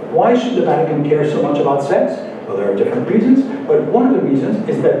 Why should the Vatican care so much about sex? Well, there are different reasons, but one of the reasons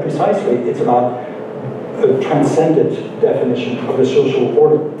is that precisely it's about a transcendent definition of the social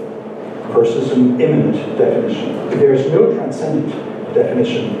order versus an immanent definition. If there's no transcendent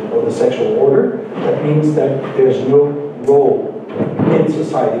definition of the sexual order, that means that there's no role in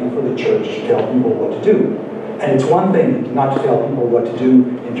society for the church to tell people what to do. And it's one thing not to tell people what to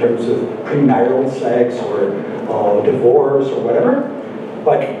do in terms of premarital sex or divorce or whatever,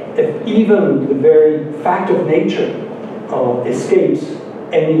 but if even the very fact of nature escapes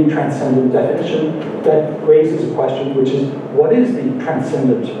any transcendent definition, that raises a question, which is, what is the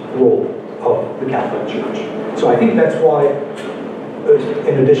transcendent role of the Catholic Church? So I think that's why,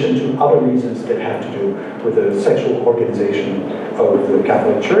 in addition to other reasons that have to do with the sexual organization of the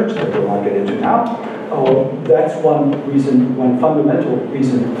Catholic Church that we'll not get into now, that's one reason, one fundamental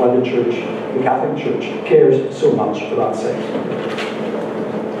reason why the Church, the Catholic Church, cares so much about sex.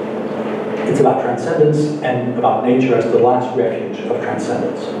 It's about transcendence and about nature as the last refuge of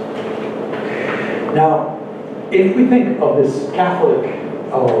transcendence. Now, if we think of this Catholic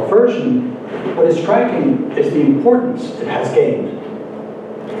version, what is striking is the importance it has gained.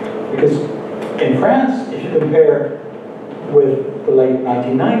 Because in France, if you compare with the late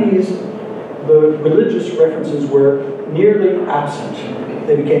 1990s, the religious references were nearly absent.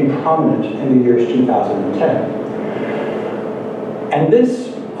 They became prominent in the years 2010. And this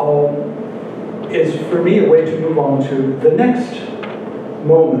is, for me, a way to move on to the next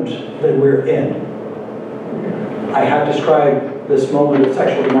moment that we're in. I have described this moment of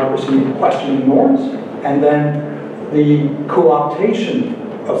sexual democracy questioning norms, and then the co-optation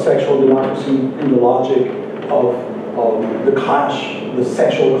of sexual democracy in the logic of the clash, the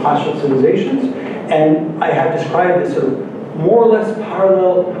sexual clash of civilizations. And I have described this sort of more or less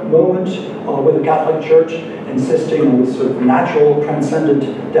parallel moment with the Catholic Church insisting on this sort of natural,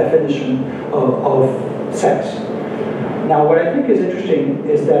 transcendent definition of sex. Now, what I think is interesting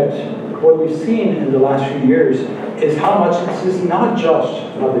is that what we've seen in the last few years is how much this is not just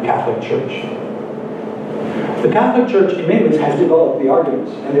about the Catholic Church. The Catholic Church, in many ways, has developed the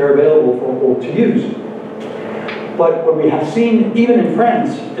arguments, and they're available for all to use. But what we have seen, even in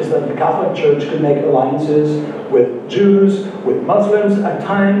France, is that the Catholic Church can make alliances with Jews, with Muslims at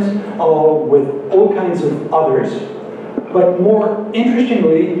times, with all kinds of others, but more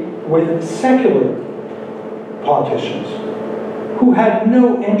interestingly, with secular politicians who had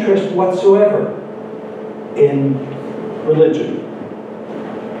no interest whatsoever in religion.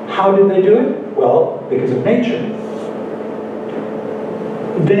 How did they do it? Well, because of nature.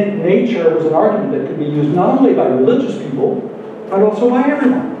 Then nature was an argument that could be used not only by religious people, but also by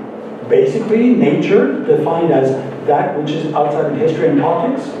everyone. Basically, nature, defined as that which is outside of history and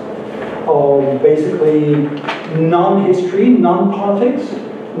politics, basically non-history, non-politics,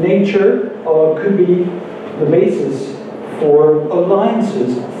 nature could be the basis for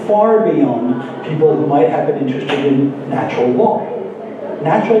alliances far beyond people who might have been interested in natural law.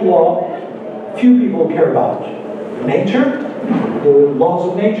 Natural law, few people care about. Nature, the laws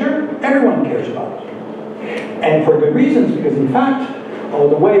of nature, everyone cares about. And for good reasons, because in fact,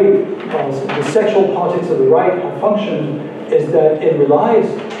 the way the sexual politics of the right have functioned is that it relies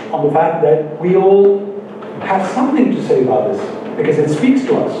on the fact that we all have something to say about this, because it speaks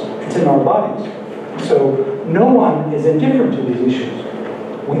to us, it's in our bodies. So no one is indifferent to these issues.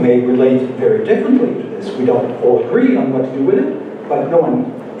 We may relate very differently to this. We don't all agree on what to do with it, but no one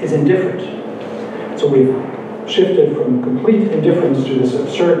is indifferent. So we've shifted from complete indifference to this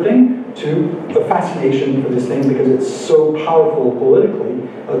absurd thing to a fascination for this thing because it's so powerful politically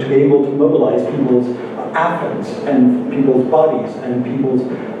to be able to mobilize people's affects and people's bodies and people's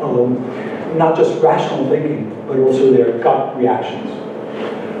not just rational thinking, but also their gut reactions.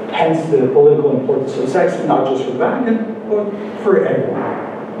 Hence the political importance of sex, not just for the Vatican, but for everyone.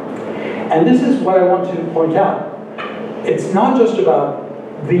 And this is what I want to point out. It's not just about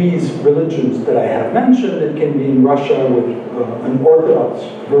these religions that I have mentioned. It can be in Russia with an Orthodox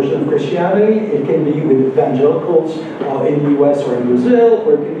version of Christianity. It can be with evangelicals in the US or in Brazil,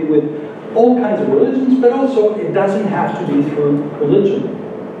 or it can be with all kinds of religions, but also it doesn't have to be through religion.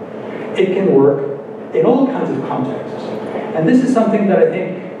 It can work in all kinds of contexts. And this is something that I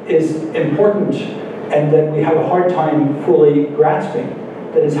think is important and that we have a hard time fully grasping.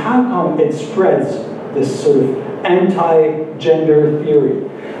 That is, how come it spreads this sort of anti-gender theory,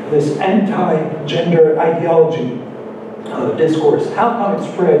 this anti-gender ideology discourse? How come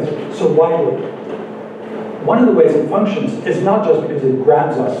it spreads so widely? One of the ways it functions is not just because it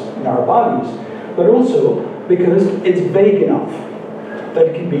grabs us in our bodies, but also because it's vague enough that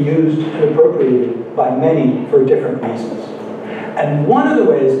it can be used and appropriated by many for different reasons. And one of the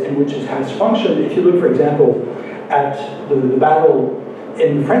ways in which it has functioned, if you look, for example, at the battle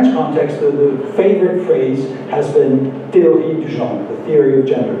in the French context, the favorite phrase has been théorie du genre, the theory of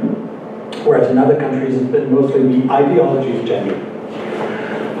gender, whereas in other countries it's been mostly the ideology of gender.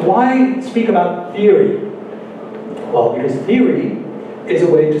 Why speak about theory? Well, because theory is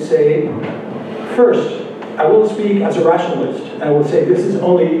a way to say, first, I will speak as a rationalist, and I will say this is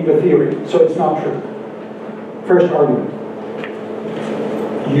only a theory, so it's not true. First argument.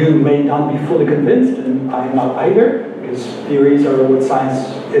 You may not be fully convinced, and I am not either, because theories are what science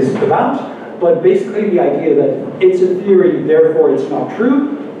is about, but basically the idea that it's a theory, therefore it's not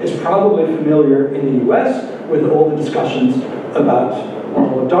true, is probably familiar in the US with all the discussions about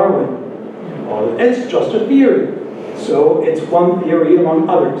Darwin. It's just a theory, so it's one theory among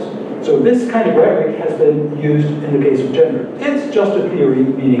others. So this kind of rhetoric has been used in the case of gender. It's just a theory,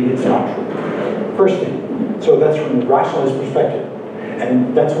 meaning it's not true. First thing. So that's from a rationalist perspective.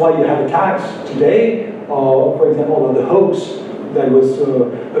 And that's why you have attacks today, for example, on the hoax that was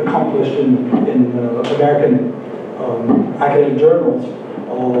accomplished in American academic journals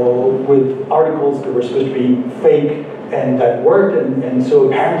with articles that were supposed to be fake and that worked, and so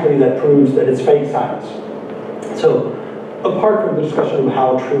apparently that proves that it's fake science. So apart from the discussion of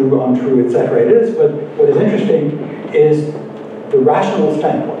how true, untrue, etc. it is, but what is interesting is the rational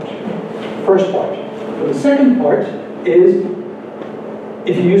standpoint. First part. The second part is,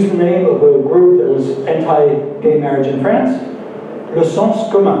 if you use the name of a group that was anti-gay marriage in France, le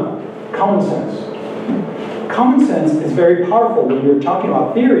sens commun, common sense. Common sense is very powerful. When you're talking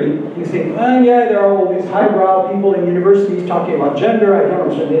about theory, you think, oh yeah, there are all these highbrow people in universities talking about gender. I don't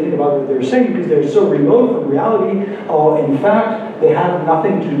understand anything about what they're saying because they're so remote from reality. In fact, they have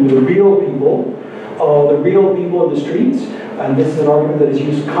nothing to do with real people. the real people in the streets, and this is an argument that is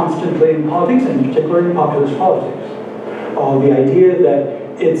used constantly in politics, and in particular in populist politics. The idea that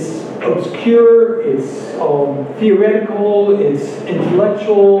it's obscure, it's theoretical, it's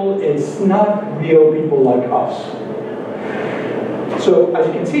intellectual, it's not real people like us. So, as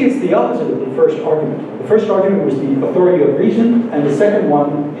you can see, it's the opposite of the first argument. The first argument was the authority of reason, and the second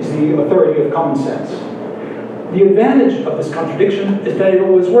one is the authority of common sense. The advantage of this contradiction is that it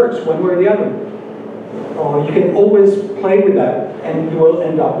always works, one way or the other. You can always play with that, and you will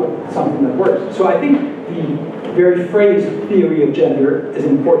end up with something that works. So I think the very phrase theory of gender is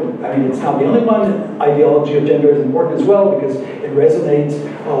important. I mean, it's not the only one. Ideology of gender is important as well because it resonates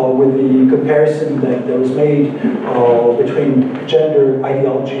with the comparison that was made between gender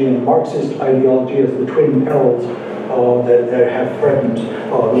ideology and Marxist ideology as the twin perils that have threatened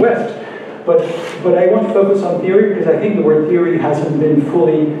the West. But I want to focus on theory because I think the word theory hasn't been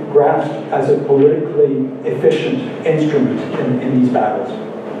fully grasped as a politically efficient instrument in these battles.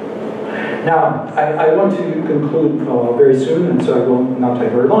 Now, I want to conclude very soon, and so I will not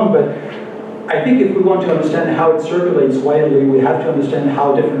take very long, but I think if we want to understand how it circulates widely, we have to understand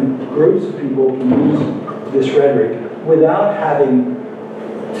how different groups of people can use this rhetoric without having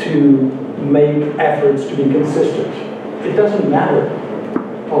to make efforts to be consistent. It doesn't matter.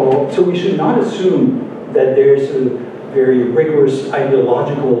 So we should not assume that there's a very rigorous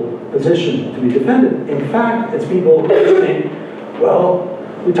ideological position to be defended. In fact, it's people who think, well,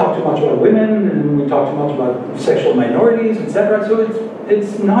 we talk too much about women, and we talk too much about sexual minorities, etc. So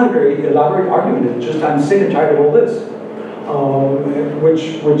it's not a very elaborate argument. It's just, I'm sick and tired of all this,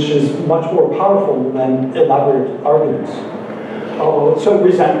 which is much more powerful than elaborate arguments. So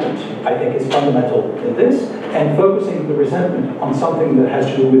resentment, I think, is fundamental in this, and focusing the resentment on something that has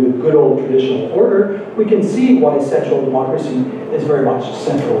to do with the good old traditional order, we can see why sexual democracy is very much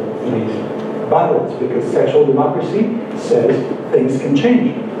central in these battles, because sexual democracy says things can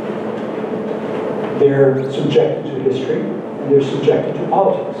change. They're subjected to history, and they're subjected to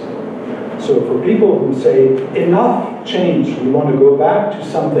politics. So for people who say, enough change, we want to go back to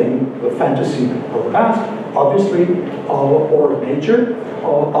something, the fantasy of the past, obviously, or of nature,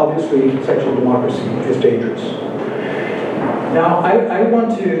 obviously sexual democracy is dangerous. Now, I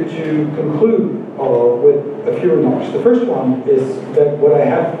want to conclude with a few remarks. The first one is that what I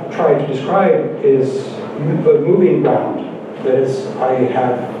have tried to describe is a moving ground. That is, I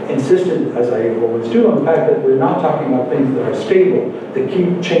have insisted, as I always do, on the fact that we're not talking about things that are stable, that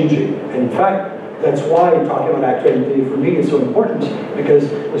keep changing. And in fact, that's why talking about actuality for me is so important, because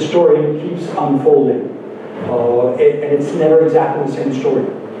the story keeps unfolding. And it's never exactly the same story.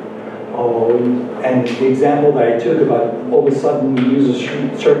 And the example that I took about all of a sudden we use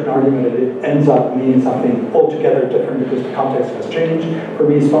a certain argument and it ends up meaning something altogether different because the context has changed, for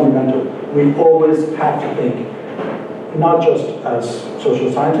me is fundamental. We always have to think, not just as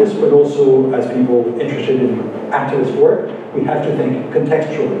social scientists, but also as people interested in activist work, we have to think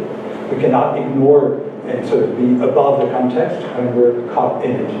contextually. We cannot ignore and sort of be above the context when we're caught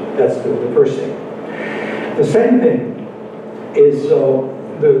in it. That's the first thing. The second thing is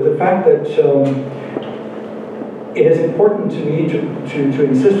the fact that it is important to me to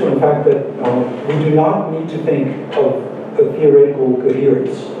insist on the fact that we do not need to think of a theoretical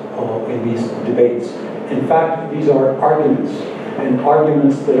coherence in these debates. In fact, these are arguments, and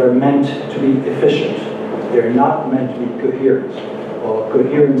arguments that are meant to be efficient. They're not meant to be coherent.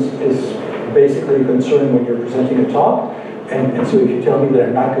 Coherence is basically a concern when you're presenting a talk, and so if you tell me that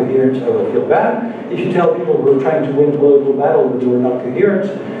I'm not coherent, I will feel bad. If you tell people who are trying to win a political battle that they are not coherent,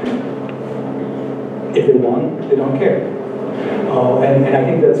 if they won, they don't care. And I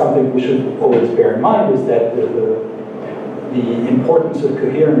think that's something we should always bear in mind, is that the importance of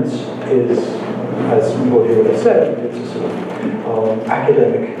coherence is, as people here have said, it's a sort of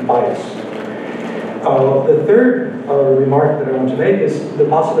academic bias. The third remark that I want to make is the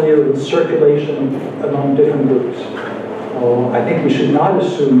possibility of circulation among different groups. I think we should not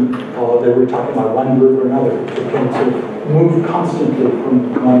assume that we're talking about one group or another. It can sort of move constantly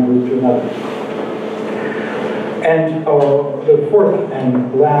from one group to another. And the fourth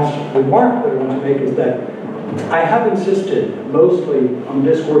and last remark that I want to make is that I have insisted mostly on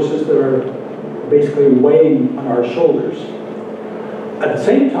discourses that are basically weighing on our shoulders. At the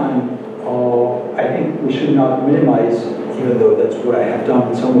same time, I think we should not minimize, even though that's what I have done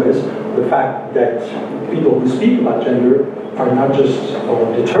in some ways, the fact that people who speak about gender are not just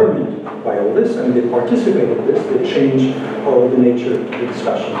determined by all this, I mean, they participate in this, they change the nature of the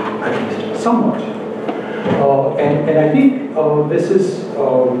discussion, at least somewhat. And I think this is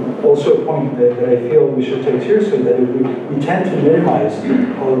also a point that I feel we should take seriously, that we tend to minimize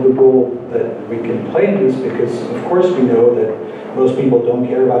the role that we can play in this, because of course we know that most people don't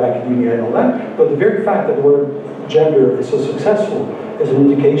care about academia and all that, but the very fact that the word gender is so successful is an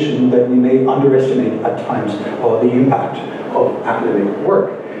indication that we may underestimate at times the impact of academic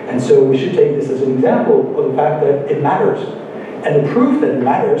work. And so we should take this as an example of the fact that it matters. And the proof that it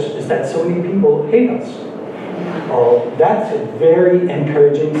matters is that so many people hate us. That's a very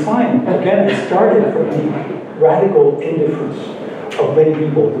encouraging sign. Again, it started from the radical indifference of many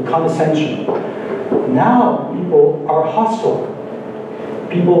people, the condescension. Now people are hostile.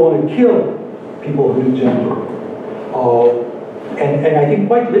 People want to kill people who do gender. And I think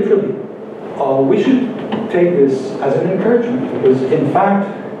quite literally, we should take this as an encouragement, because in fact,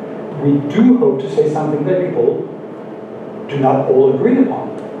 we do hope to say something that people do not all agree upon.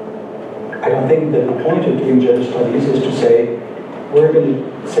 I don't think that the point of doing gender studies is to say, we're going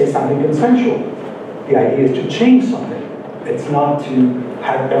to say something consensual. The idea is to change something. It's not to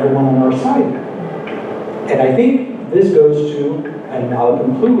have everyone on our side. And I think this goes to, and I'll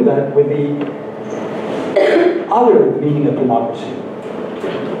conclude with that, with the other meaning of democracy.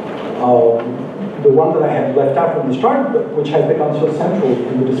 The one that I had left out from the start, but which has become so central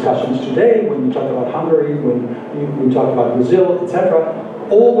in the discussions today, when we talk about Hungary, when we talk about Brazil, etc.,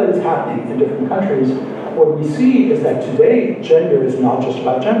 all that is happening in different countries, what we see is that today, gender is not just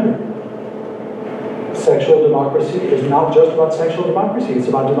about gender. Sexual democracy is not just about sexual democracy, it's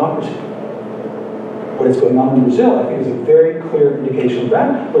about democracy. What is going on in Brazil, I think, is a very clear indication of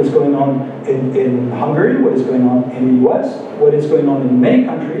that. What is going on in Hungary, what is going on in the US, what is going on in many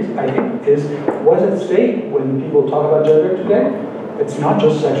countries, I think, is what's at stake when people talk about gender today. It's not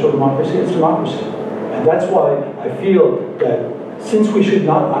just sexual democracy, it's democracy. And that's why I feel that since we should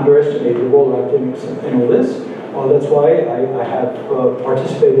not underestimate the role of academics in all this, that's why I have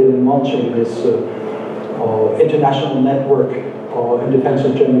participated in launching this international network in defense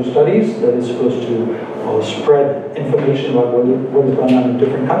of gender studies that is supposed to spread information about what is going on in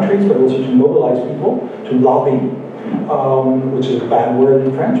different countries, but also to mobilize people, to lobby, which is a bad word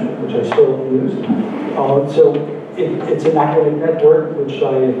in French, which I still use. So it's an academic network which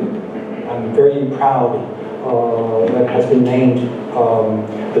I'm very proud that has been named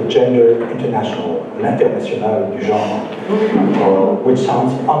the Gender International, l'International du Genre, which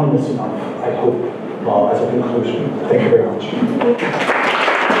sounds ominous enough, I hope, as a conclusion. Thank you very much.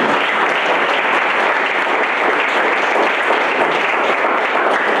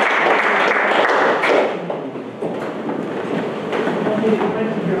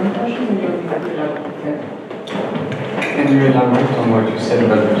 Can you elaborate on what you said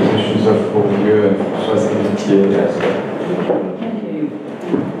about the positions of Bourdieu and Sociology?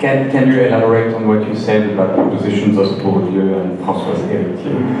 Can you elaborate on what you said about the positions of Bourdieu and Françoise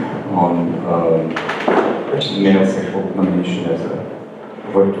Héritier on male sexual domination as a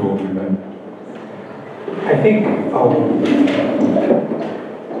retour humain? I think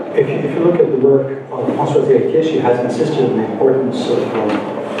if you look at the work of Françoise Héritier, she has insisted on the importance of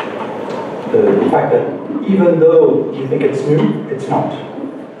the fact that even though you think it's new, it's not.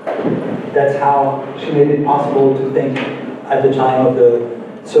 That's how she made it possible to think at the time of the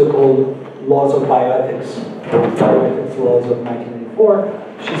so-called laws of bioethics laws of 1984.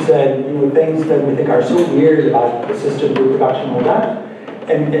 She said, things that we think are so weird about assisted reproduction and all that.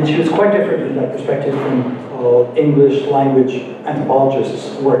 And she was quite different in that perspective from English language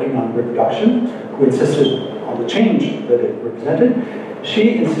anthropologists working on reproduction, who insisted on the change that it represented.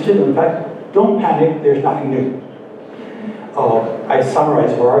 She insisted on the fact, don't panic, there's nothing new. I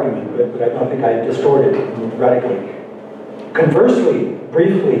summarized her argument, but I don't think I distorted it radically. Conversely,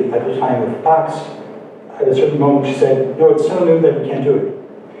 briefly, at the time of Pax, at a certain moment she said, no, it's so new that we can't do it.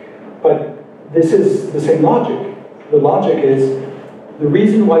 But this is the same logic. The logic is, the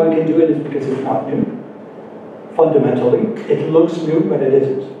reason why we can do it is because it's not new. Fundamentally, it looks new, but it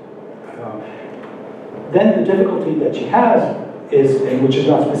isn't. Then the difficulty that she has is, and which is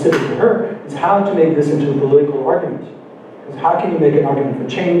not specific to her, is how to make this into a political argument. Because how can you make an argument for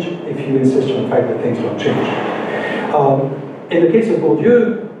change if you insist on the fact that things don't change? In the case of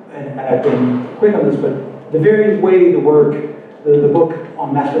Bourdieu, and I've been quick on this, but the very way the work, the book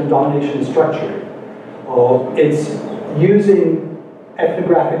on masculine domination is structured, it's using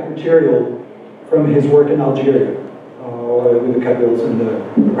ethnographic material from his work in Algeria, with the Kabyles in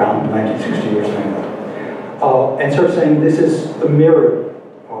around 1960 or something like that. And sort of saying this is a mirror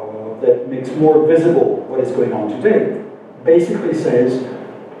that makes more visible what is going on today. Basically says,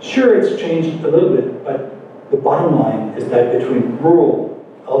 sure, it's changed a little bit, but the bottom line is that between rural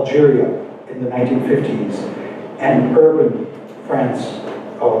Algeria in the 1950s and urban France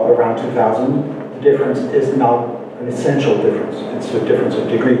around 2000, the difference is not an essential difference. It's a difference of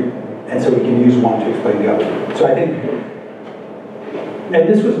degree. And so we can use one to explain the other. So I think, and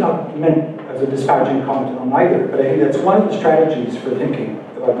this was not meant as a disparaging comment on either, but I think that's one of the strategies for thinking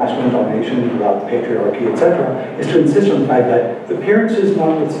about masculine domination, about patriarchy, etc., is to insist on the fact that appearances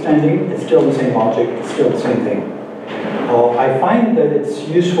notwithstanding, it's still the same object, it's still the same thing. I find that it's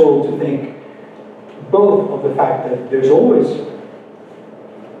useful to think both of the fact that there's always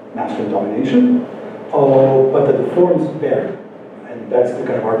masculine domination, but that the forms vary. And that's the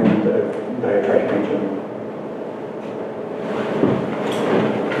kind of argument that I try to make to them.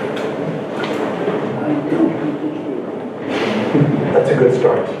 That's a good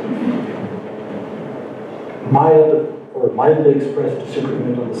start. Mild or mildly expressed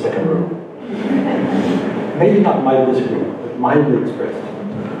disagreement on the second row. Maybe not mild disagreement, but mildly expressed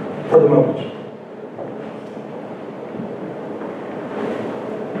for the moment.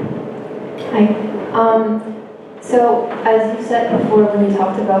 Hi. So, as you said before when you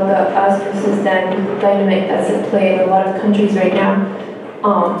talked about the us versus them dynamic that's at play in a lot of countries right now,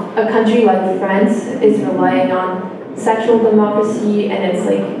 a country like France is relying on sexual democracy and its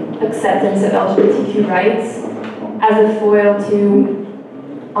like acceptance of LGBTQ rights as a foil to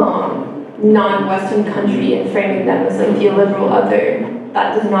non-Western country and framing them as like the illiberal other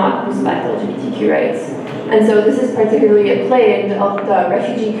that does not respect LGBTQ rights. And so this is particularly at play in the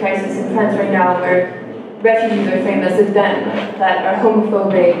refugee crisis in France right now, where refugees are framed as them that are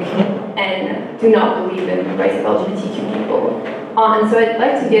homophobic and do not believe in the rights of LGBTQ people. And so I'd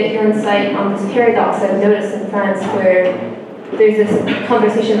like to get your insight on this paradox I've noticed in France, where there's this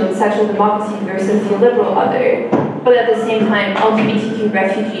conversation of sexual democracy versus the illiberal other, but at the same time, LGBTQ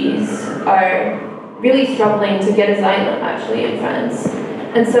refugees are really struggling to get asylum, actually, in France.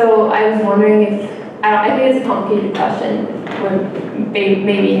 And so I was wondering if, I think it's a complicated question, with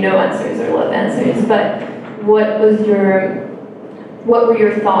maybe no answers or love answers, but what were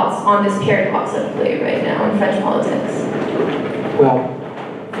your thoughts on this paradox at play right now in French politics? Well,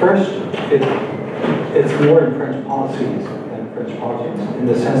 first, it's more in French policies than French politics, in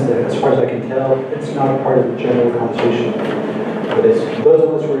the sense that, as far as I can tell, it's not a part of the general conversation. But it's, those of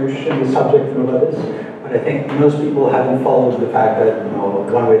us who are interested in the subject know about this, but I think most people haven't followed the fact that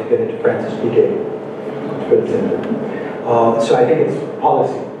one way to get into France is to be gay. That's what it's in there. So I think it's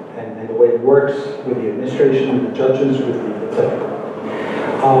policy and the way it works with the administration, with the judges, with the etc.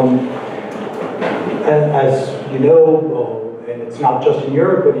 As you know, and it's not just in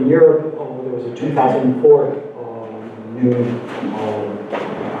Europe, but in Europe, there was a 2004 new,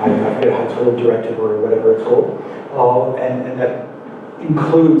 I forget how it's called, directive or whatever it's called, and that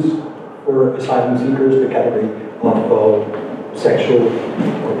includes for asylum seekers the category of sexual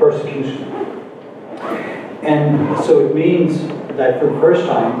persecution. And so it means that for the first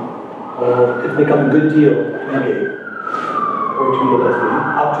time, it's become a good deal to be gay or to be a lesbian,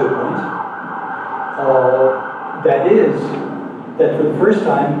 up to a point. That is, that for the first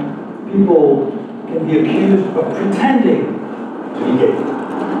time, people can be accused of pretending to be gay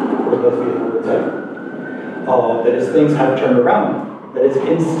or lesbian, etc. That is, things have turned around. That is,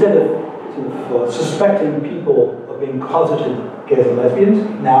 instead of suspecting people of being closeted gays and lesbians,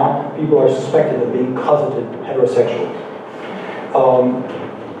 now people are suspected of being closeted heterosexuals.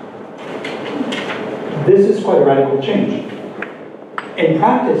 This is quite a radical change. In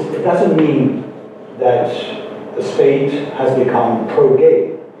practice, it doesn't mean that the state has become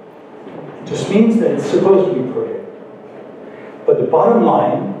pro-gay. It just means that it's supposed to be pro-gay. But the bottom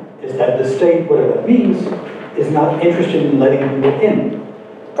line is that the state, whatever that means, is not interested in letting people in.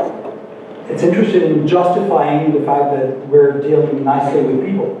 It's interested in justifying the fact that we're dealing nicely with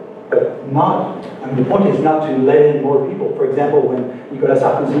people, but not, I mean, the point is not to let in more people. For example, when Nicolas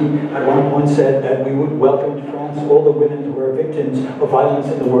Sarkozy at one point said that we would welcome to France all the women who were victims of violence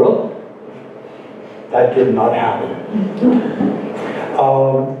in the world, that did not happen.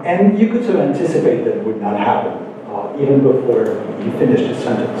 And you could sort of anticipate that it would not happen, even before he finished his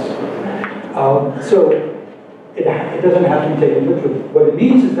sentence. So it doesn't have to be taken literally. What it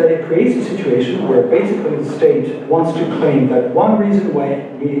means is that it creates a situation where basically the state wants to claim that one reason why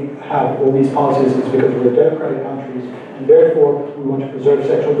we have all these policies is because we're democratic countries, and therefore we want to preserve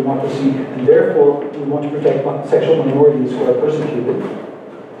sexual democracy, and therefore we want to protect sexual minorities who are persecuted.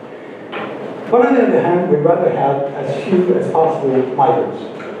 But on the other hand, we'd rather have as few as possible migrants.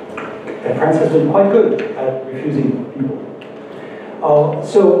 And France has been quite good at refusing people.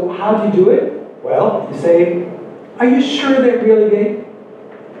 So how do you do it? Well, you say, are you sure they're really gay?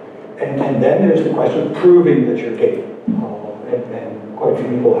 And then there's the question of proving that you're gay. and quite a few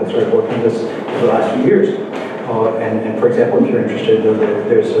people have started working on this over the last few years. And for example, if you're interested,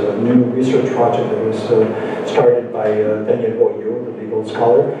 there's a new research project that was started by Daniel Boyot, the legal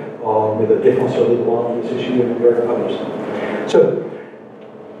scholar, with a défenseur des droits on this issue, and there are others. So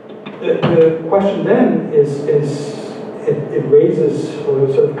the question then is it raises a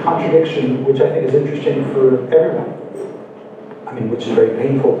sort of contradiction, which I think is interesting for everyone. I mean, which is very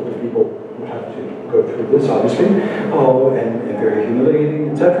painful for people who have to go through this, obviously, and very humiliating,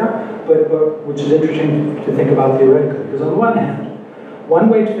 etc. But which is interesting to think about theoretically. Because on the one hand, one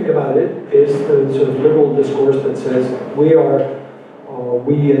way to think about it is the sort of liberal discourse that says we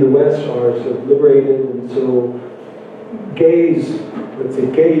in the West are sort of liberated, and so gays, let's say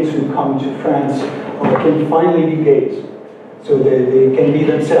gays who come to France can finally be gays. So they can be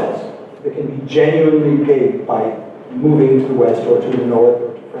themselves. They can be genuinely gay by moving to the West or to the North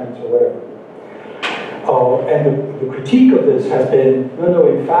or to France or whatever. And the critique of this has been, no,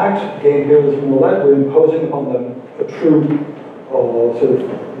 in fact, gay imperialism and all that, we're imposing upon them a true sort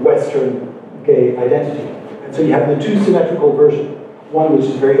of Western gay identity. And so you have the two symmetrical versions. One which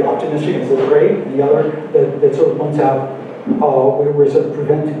is very optimistic and says great, and the other that sort of points out we're sort of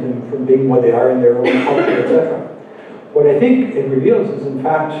preventing them from being what they are in their own culture, etc. What I think it reveals is, in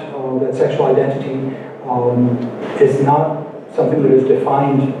fact, that sexual identity is not something that is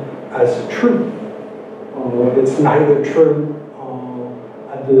defined as true. It's neither true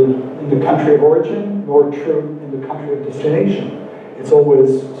in the country of origin, nor true in the country of destination. It's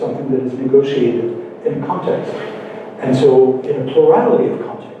always something that is negotiated in context. And so, in a plurality of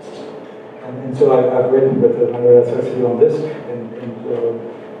contexts. And so I've written with Manuela Sarcillo on this, and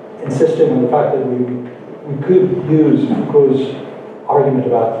insisting on the fact that we could use Foucault's argument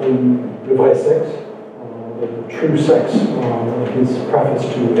about le vrai sexe, the true sex, his preface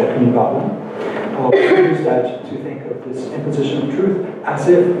to Erkuni Barman. Use that to think of this imposition of truth as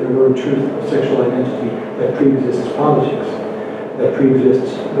if there were a truth of sexual identity that pre-exists politics, that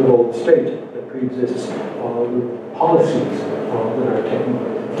pre-exists the role of the state, that pre-exists policies that are taking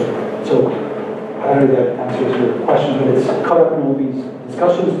place. So I don't know if that answers your question, but it's caught up in all these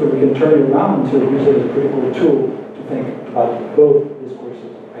discussions, but we can turn it around to use it as a critical tool to think about both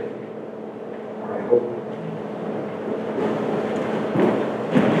discourses, I think. All right, I hope.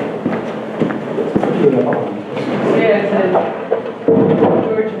 Yeah,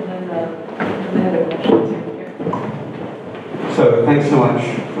 George, and then another question too here. So thanks so much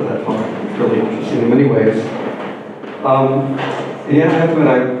for that talk. It's really interesting in many ways. Yeah, I have to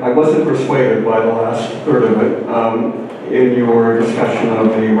admit, I wasn't persuaded by the last third of it in your discussion of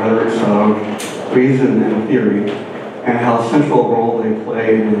the rhetorics of reason and theory and how central a role they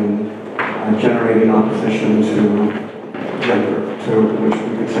play in generating opposition to gender, to which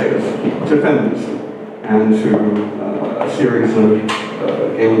we could say is to feminism and to a series of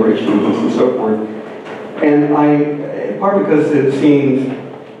gay liberation movements and so forth. And part because it seemed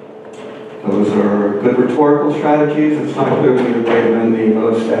those are good rhetorical strategies. It's not clear to me that they've been the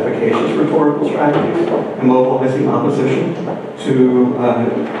most efficacious rhetorical strategies in mobilizing opposition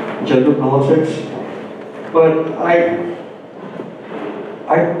to gender politics. But I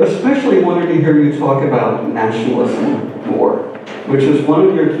especially wanted to hear you talk about nationalism more, which is one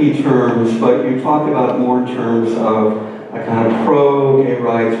of your key terms, but you talk about more in terms of a kind of pro-gay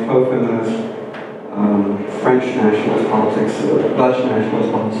rights, pro-feminist French nationalist politics, Dutch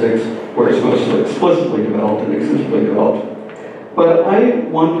nationalist politics, where it's most explicitly developed and extensively developed. But I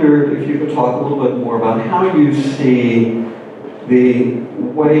wondered if you could talk a little bit more about how you see the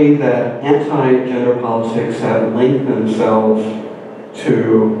way that anti-gender politics have linked themselves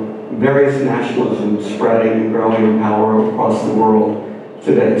to various nationalisms spreading and growing in power across the world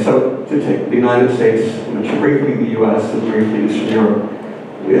today. So to take the United States, mention briefly the US and briefly Eastern Europe.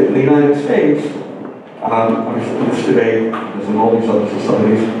 In the United States, obviously this debate, as in all these other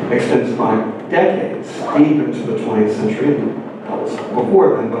societies, extends back decades, deep into the 20th century, and that was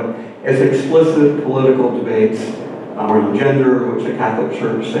before then, but as explicit political debates around gender, in which the Catholic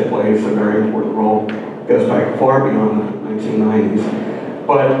Church plays a very important role, goes back far beyond the 1990s.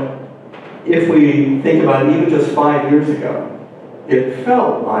 But if we think about it, even just 5 years ago, it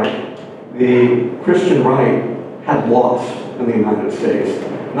felt like the Christian right had lost in the United States.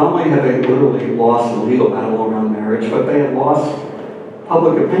 Not only had they literally lost the legal battle around marriage, but they had lost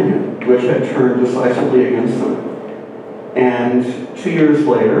public opinion, which had turned decisively against them. And 2 years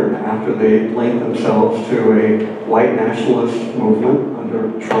later, after they linked themselves to a white nationalist movement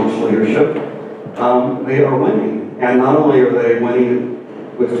under Trump's leadership, they are winning. And not only are they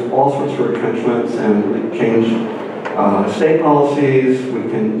winning with all sorts of retrenchments and changed state policies, we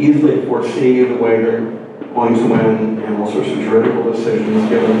can easily foresee the way they're going to win in all sorts of juridical decisions,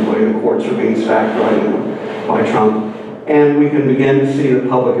 given the way the courts are being stacked right now by Trump. And we can begin to see that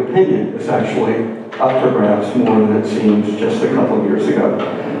public opinion is actually up for grabs more than it seemed just a couple of years ago.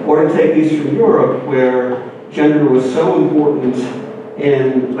 Or to take Eastern Europe, where gender was so important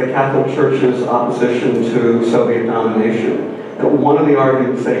in the Catholic Church's opposition to Soviet domination, that one of the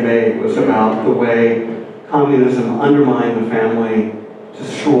arguments they made was about the way communism undermined the family,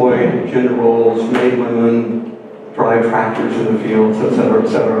 destroyed gender roles, made women drive tractors in the fields, et cetera, et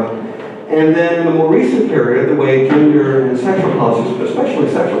cetera. And then in the more recent period, the way gender and sexual politics, but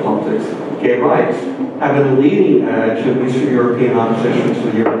especially sexual politics, gay rights, have been the leading edge of Eastern European opposition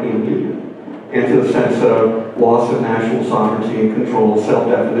to the European Union, and to the sense of loss of national sovereignty and control,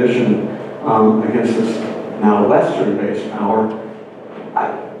 self-definition against this now Western-based power.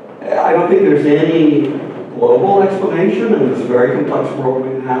 I don't think there's any global explanation in this very complex world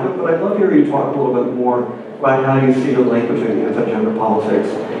we inhabit, but I'd love to hear you talk a little bit more about how you see the link between anti-gender politics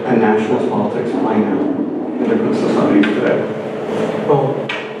and nationalist politics playing out in different societies today. Well,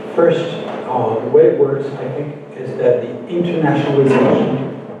 first, the way it works, I think, is that the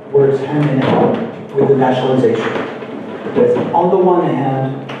internationalization works hand in hand with the nationalization. Because on the one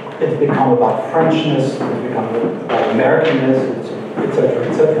hand, it's become about Frenchness, it's become about Americanness, etc.,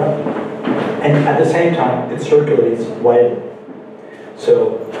 etc. And at the same time, it circulates widely.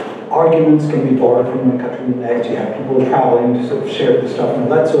 So arguments can be borrowed from one country to the next. You have people traveling to sort of share the stuff and all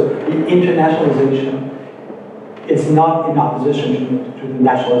that. So the internationalization is not in opposition to the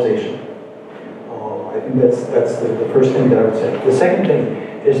nationalization. I think that's the first thing that I would say. The second thing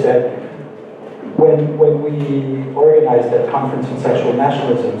is that when we organized that conference on sexual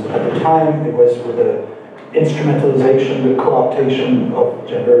nationalisms, at the time it was with the instrumentalization, the co-optation of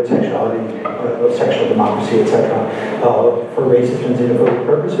gender and sexuality, of sexual democracy, etc., for racist and xenophobic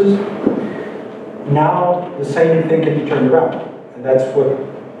purposes. Now the same thing can be turned around, and that's what,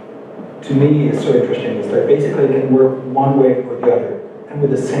 to me, is so interesting, is that basically it can work one way or the other, and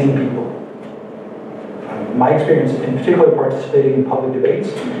with the same people. My experience, in particular participating in public debates,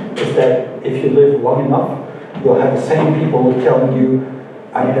 is that if you live long enough, you'll have the same people telling you,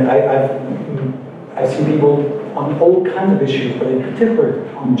 I mean, I've seen people on all kinds of issues, but in particular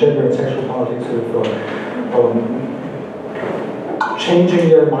on gender and sexual politics, sort of changing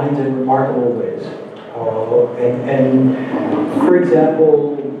their minds in remarkable ways. And for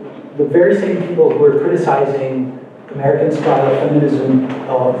example, the very same people who were criticizing American style feminism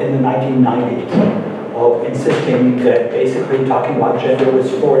in the 1990s, insisting that basically talking about gender was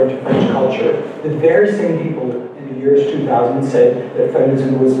foreign to French culture, the very same people in the years 2000 said that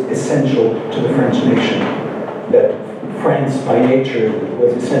feminism was essential to the French nation, that France by nature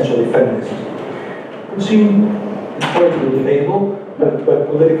was essentially feminist. Which seemed politically debatable, but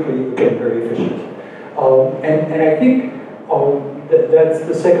politically, again, very efficient. And I think that's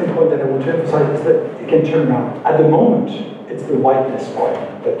the second point that I want to emphasize, is that it can turn around. At the moment, it's the whiteness part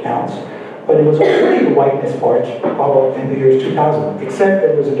that counts. But it was already the whiteness part in the years 2000, except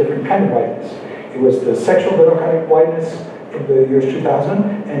there was a different kind of whiteness. It was the sexual democratic whiteness in the years 2000,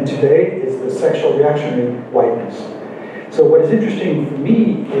 and today it's the sexual reactionary whiteness. So what is interesting for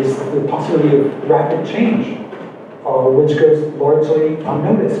me is the possibility of rapid change, which goes largely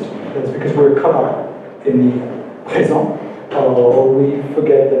unnoticed. That's because we're caught up in the présent. We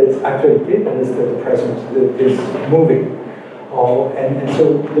forget that it's actualité, that is the present that is moving. And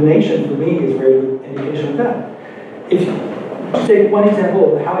so the nation, for me, is a very good indication of that. If you take one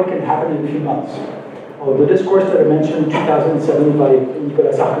example of how it can happen in a few months. The discourse that I mentioned in 2007 by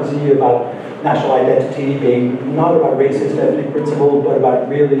Nicolas Sarkozy about national identity being not about racist ethnic principles, but about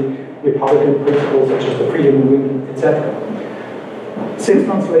really Republican principles such as the freedom movement, etc. 6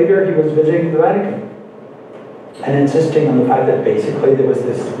 months later, he was visiting the Vatican and insisting on the fact that basically there was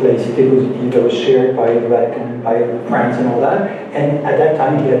this laïcité that was shared by the Vatican and by France and all that. And at that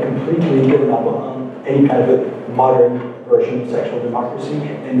time, he had completely given up on any kind of a modern version of sexual democracy,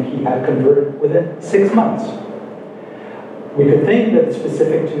 and he had converted within 6 months. We could think that it's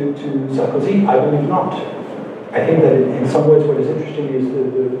specific to Sarkozy. I believe not. I think that in some ways what is interesting is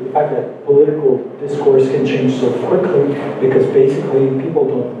the fact that political discourse can change so quickly, because basically people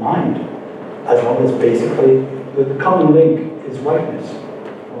don't mind, as long as basically the common link is whiteness,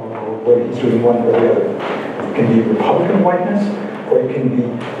 whether he's doing one or the other. It can be Republican whiteness, or it can be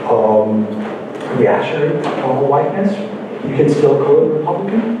reactionary whiteness. You can still call it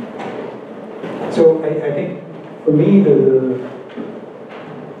Republican. So I think, for me, the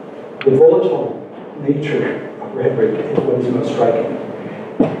volatile nature of rhetoric is what is most striking.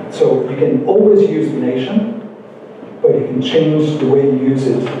 So you can always use the nation, but you can change the way you use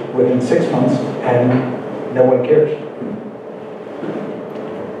it within 6 months, and no one cares.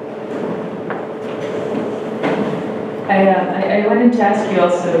 I wanted to ask you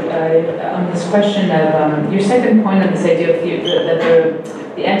also on this question of your second point on this idea of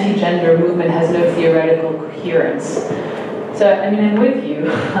that the anti-gender movement has no theoretical coherence. So I mean, I'm with you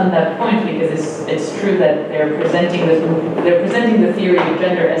on that point because it's true that they're presenting the theory of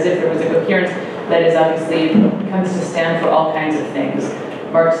gender as if there was a coherence that is obviously comes to stand for all kinds of things: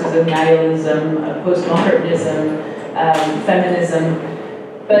 Marxism, nihilism, postmodernism, feminism,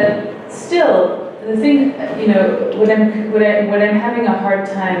 but still. The thing, you know, what I'm having a hard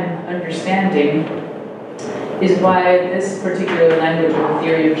time understanding is why this particular language or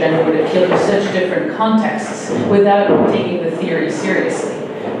theory of gender would appeal to such different contexts without taking the theory seriously.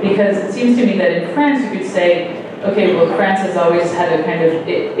 Because it seems to me that in France you could say, okay, well, France has always had a kind of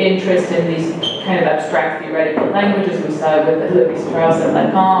interest in these kind of abstract theoretical languages. We saw it with Lévi-Strauss and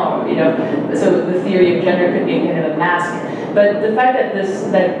Lacan, you know, so the theory of gender could be kind of a mask. But the fact that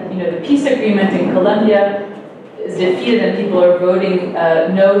the peace agreement in Colombia is defeated and people are voting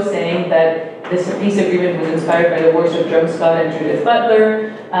no, saying that this peace agreement was inspired by the works of John Scott and Judith Butler,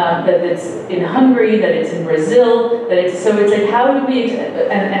 that it's in Hungary, that it's in Brazil, that it's like how do we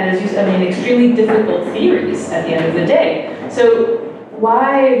and as you said, I mean, extremely difficult theories at the end of the day. So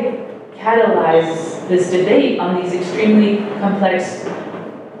why catalyze this debate on these extremely complex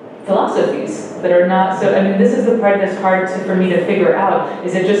philosophies that are not, so I mean, this is the part that's hard for me to figure out.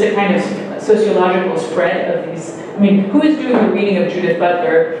 Is it just a kind of sociological spread of these, I mean, who is doing the reading of Judith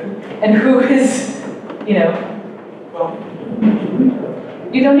Butler and who is, you know, Well,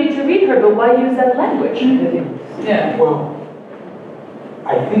 you don't need to read her, but why use that language? Yeah. well,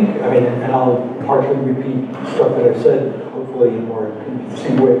 I think, I mean, and I'll partially repeat stuff that I've said, hopefully in more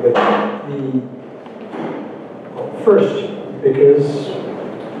interesting way, but first, because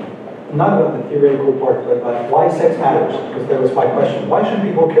not about the theoretical part, but about why sex matters, because that was my question. Why should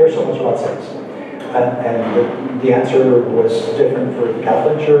people care so much about sex? And the answer was different for the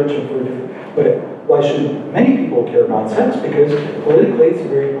Catholic Church and for different, but why should many people care about sex? Because politically it's a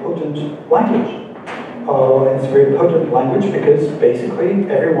very potent language. And it's a very potent language because basically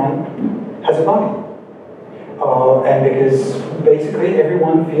everyone has a body. And because basically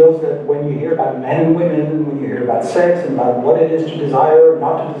everyone feels that when you hear about men and women, when you hear about sex and about what it is to desire,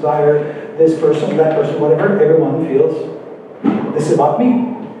 not to desire, this person, that person, whatever, everyone feels this is about me.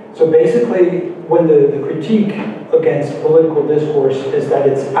 So basically, when the critique against political discourse is that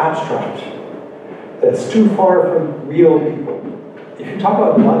it's abstract, that it's too far from real people. If you talk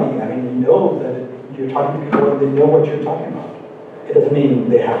about body, I mean, you know that you're talking to people and they know what you're talking about. It doesn't mean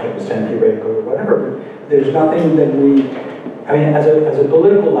they have to understand theoretical or whatever, but there's nothing that we, I mean, as a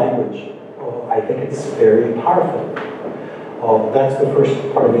political language, I think it's very powerful. That's the first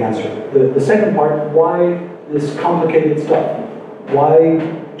part of the answer. The second part, why this complicated stuff? Why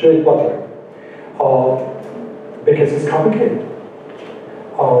Judith Butler? Because it's complicated.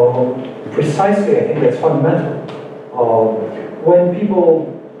 Precisely, I think that's fundamental. When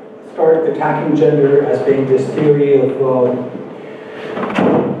people start attacking gender as being this theory of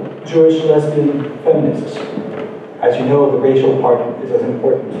Jewish lesbian feminists. As you know, the racial part is as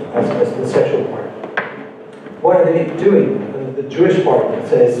important as the sexual part. What are they doing? The Jewish part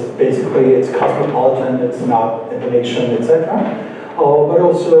says basically it's cosmopolitan, it's not in the nation, etc. But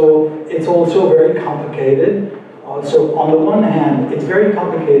also, it's also very complicated. So on the one hand, it's very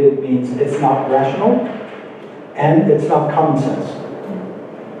complicated means it's not rational and it's not common sense.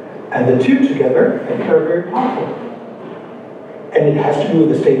 And the two together, I think, are very powerful. And it has to do with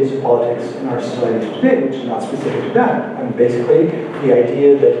the status of politics in our society today, which is not specific to that. I mean, basically, the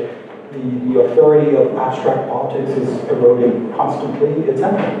idea that the authority of abstract politics is eroding constantly,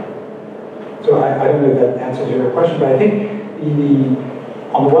 etc. So I don't know if that answers your question, but I think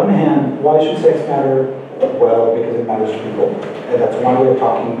on the one hand, why should sex matter? Well, because it matters to people. And that's one way of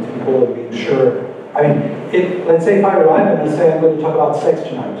talking to people and being sure. I mean, let's say if I arrive and I say I'm going to talk about sex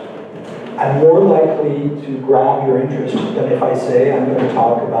tonight, I'm more likely to grab your interest than if I say I'm going to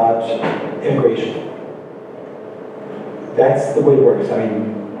talk about immigration. That's the way it works. I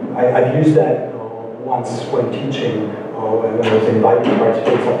mean, I've used that once when teaching, when I was invited to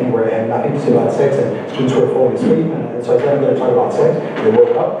participate in something where I had nothing to say about sex and students were falling asleep, and so I said I'm going to talk about sex, and they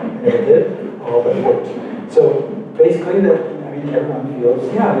woke up, and they did, but it worked. So basically, everyone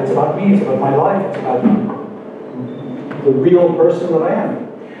feels, yeah, it's about me, it's about my life, it's about the real person that I am.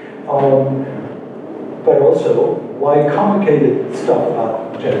 But also, why complicated stuff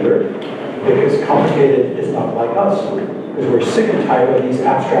about gender? Because complicated is not like us. Because we're sick and tired of these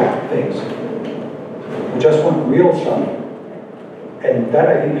abstract things. We just want real stuff. And that,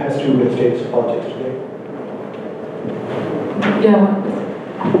 I think, has to do with the status of politics today. Yeah.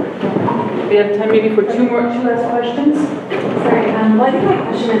 We have time maybe for two last questions. Sorry, well, I think my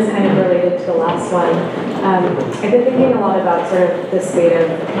question is kind of related to the last one. I've been thinking a lot about sort of the spate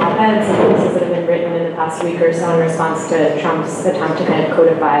of op-eds and pieces that have been written in the past week or so in response to Trump's attempt to kind of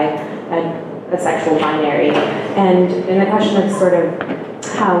codify a sexual binary. And in the question of sort of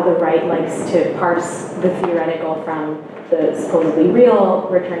how the right likes to parse the theoretical from the supposedly real,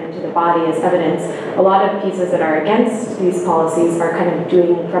 returning to the body as evidence, a lot of pieces that are against these policies are kind of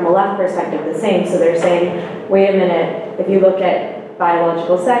doing, from a left perspective, the same. So they're saying, wait a minute, if you look at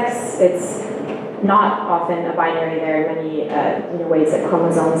biological sex, it's not often a binary. There are many ways that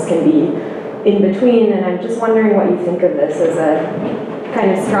chromosomes can be in between, and I'm just wondering what you think of this as a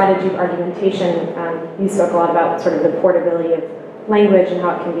kind of strategy of argumentation. You spoke a lot about sort of the portability of language and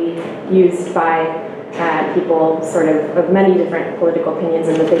how it can be used by people sort of many different political opinions,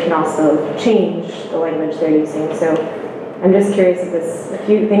 and that they can also change the language they're using. So I'm just curious if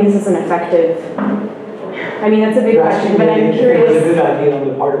you think this is an effective, I mean, that's a big question, but I'm curious. It's a good idea on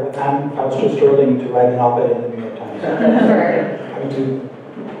the part of Anne Fausto Sterling to write an op-ed in the New York Times. Sure.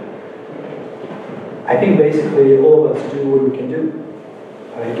 I think basically all of us do what we can do,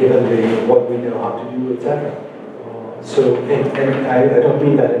 given what we know how to do, etc. So, and I don't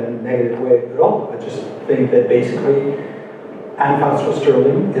mean that in a negative way at all. I just think that basically Anne Fausto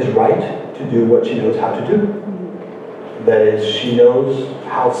Sterling is right to do what she knows how to do. That is, she knows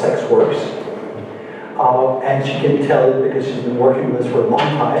how sex works, and she can tell it because she's been working with this for a long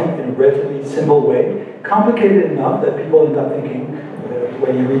time in a relatively simple way, complicated enough that people end up thinking,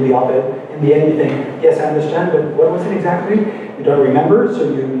 when you read the op-ed, in the end you think, yes, I understand, but what was it exactly? You don't remember, so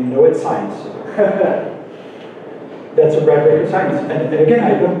you know it's science. That's a rhetoric of science. And again,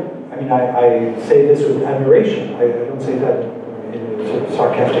 I say this with admiration. I don't say that in a sort of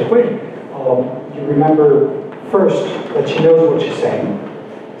sarcastic way. You remember, first, that she knows what she's saying.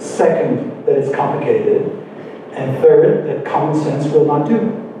 Second, that it's complicated. And third, that common sense will not do.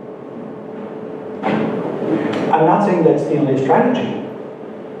 I'm not saying that's the only strategy.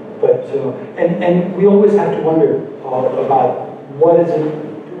 But, and we always have to wonder about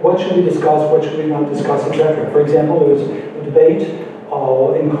what should we discuss, what should we not discuss, etc. For example, there was a debate,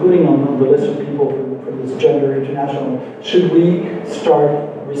 including on the list of people for this Gender International, should we start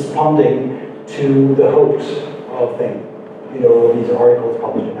responding to the hoax thing? You know, these articles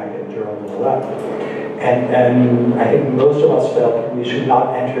published in academic journals and all that. And I think most of us felt we should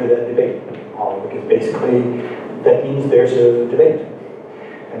not enter that debate, because basically that means there's a debate.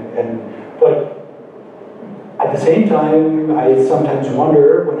 But at the same time, I sometimes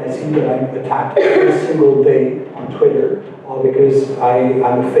wonder when I see that I'm attacked every single day on Twitter because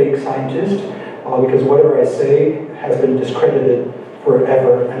I'm a fake scientist, because whatever I say has been discredited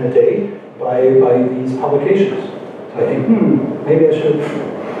forever and a day by these publications. So I think, maybe I should.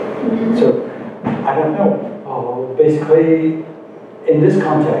 So, I don't know. Basically, in this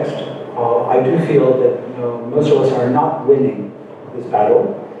context, I do feel that most of us are not winning this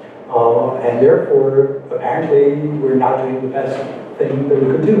battle. And therefore, apparently, we're not doing the best thing that we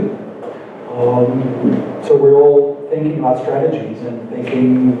could do. So we're all thinking about strategies and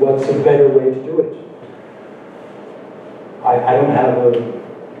thinking, what's a better way to do it? I don't have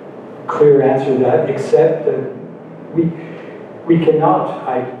a clear answer to that, except that we cannot,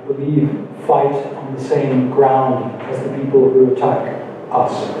 I believe, fight on the same ground as the people who attack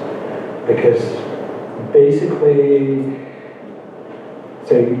us. Because basically,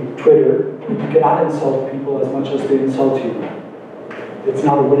 say, Twitter, you cannot insult people as much as they insult you. It's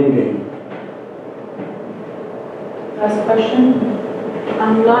not a winning game. Last question.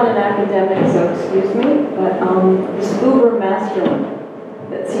 I'm not an academic, so excuse me, but this uber masculine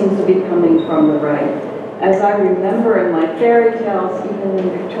that seems to be coming from the right. As I remember in my fairy tales, even in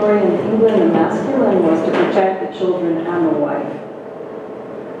Victorian England, the masculine was to protect the children and the wife.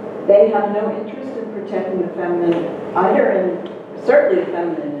 They have no interest in protecting the feminine, either in, certainly the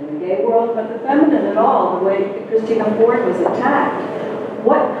feminine in the gay world, but the feminine at all, the way Christina Ford was attacked.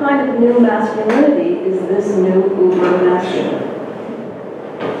 What kind of new masculinity is this new uber masculine?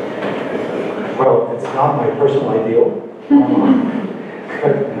 Well, it's not my personal ideal,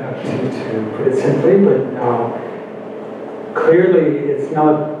 to put it simply, but clearly it's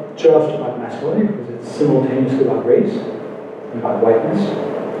not just about masculinity, because it's simultaneously about race, and about whiteness,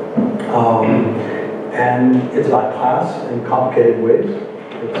 and it's about class in complicated ways.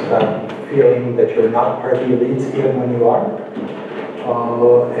 It's about feeling that you're not part of the elites even when you are.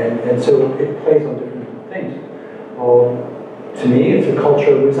 And so it plays on different things. To me, it's a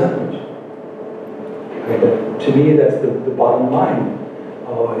culture of resentment. To me, that's the bottom line.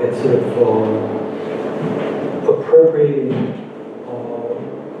 It's sort of a appropriating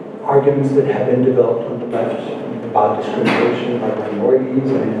arguments that have been developed on the left about discrimination by minorities,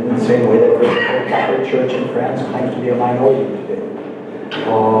 and in the same way that, for example, the Catholic Church in France claims to be a minority today,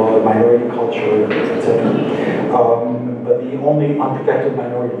 minority culture, etc. But the only unprotected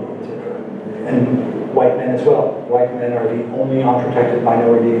minority, etc. And white men as well. White men are the only unprotected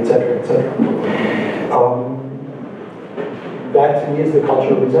minority, etc., etc. That to me is the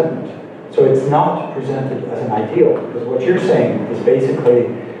culture of resentment. So it's not presented as an ideal, because what you're saying is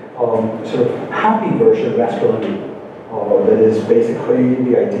basically sort of happy version of masculinity. That is basically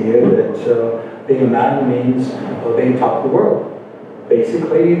the idea that being a man means being top of the world.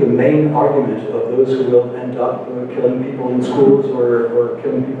 Basically, the main argument of those who will end up killing people in schools or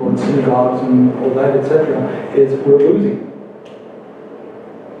killing people in synagogues and all that, etc., is we're losing.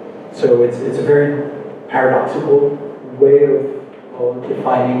 So it's a very paradoxical way of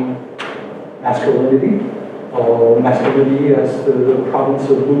defining masculinity. Masculinity as the province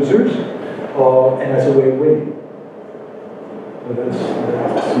of losers, and as a way of winning. So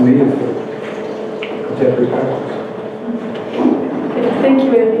that's to me, is the contemporary paradox. Thank you,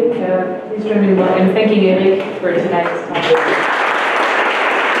 Eric. Please join me in thanking Eric for tonight's talk.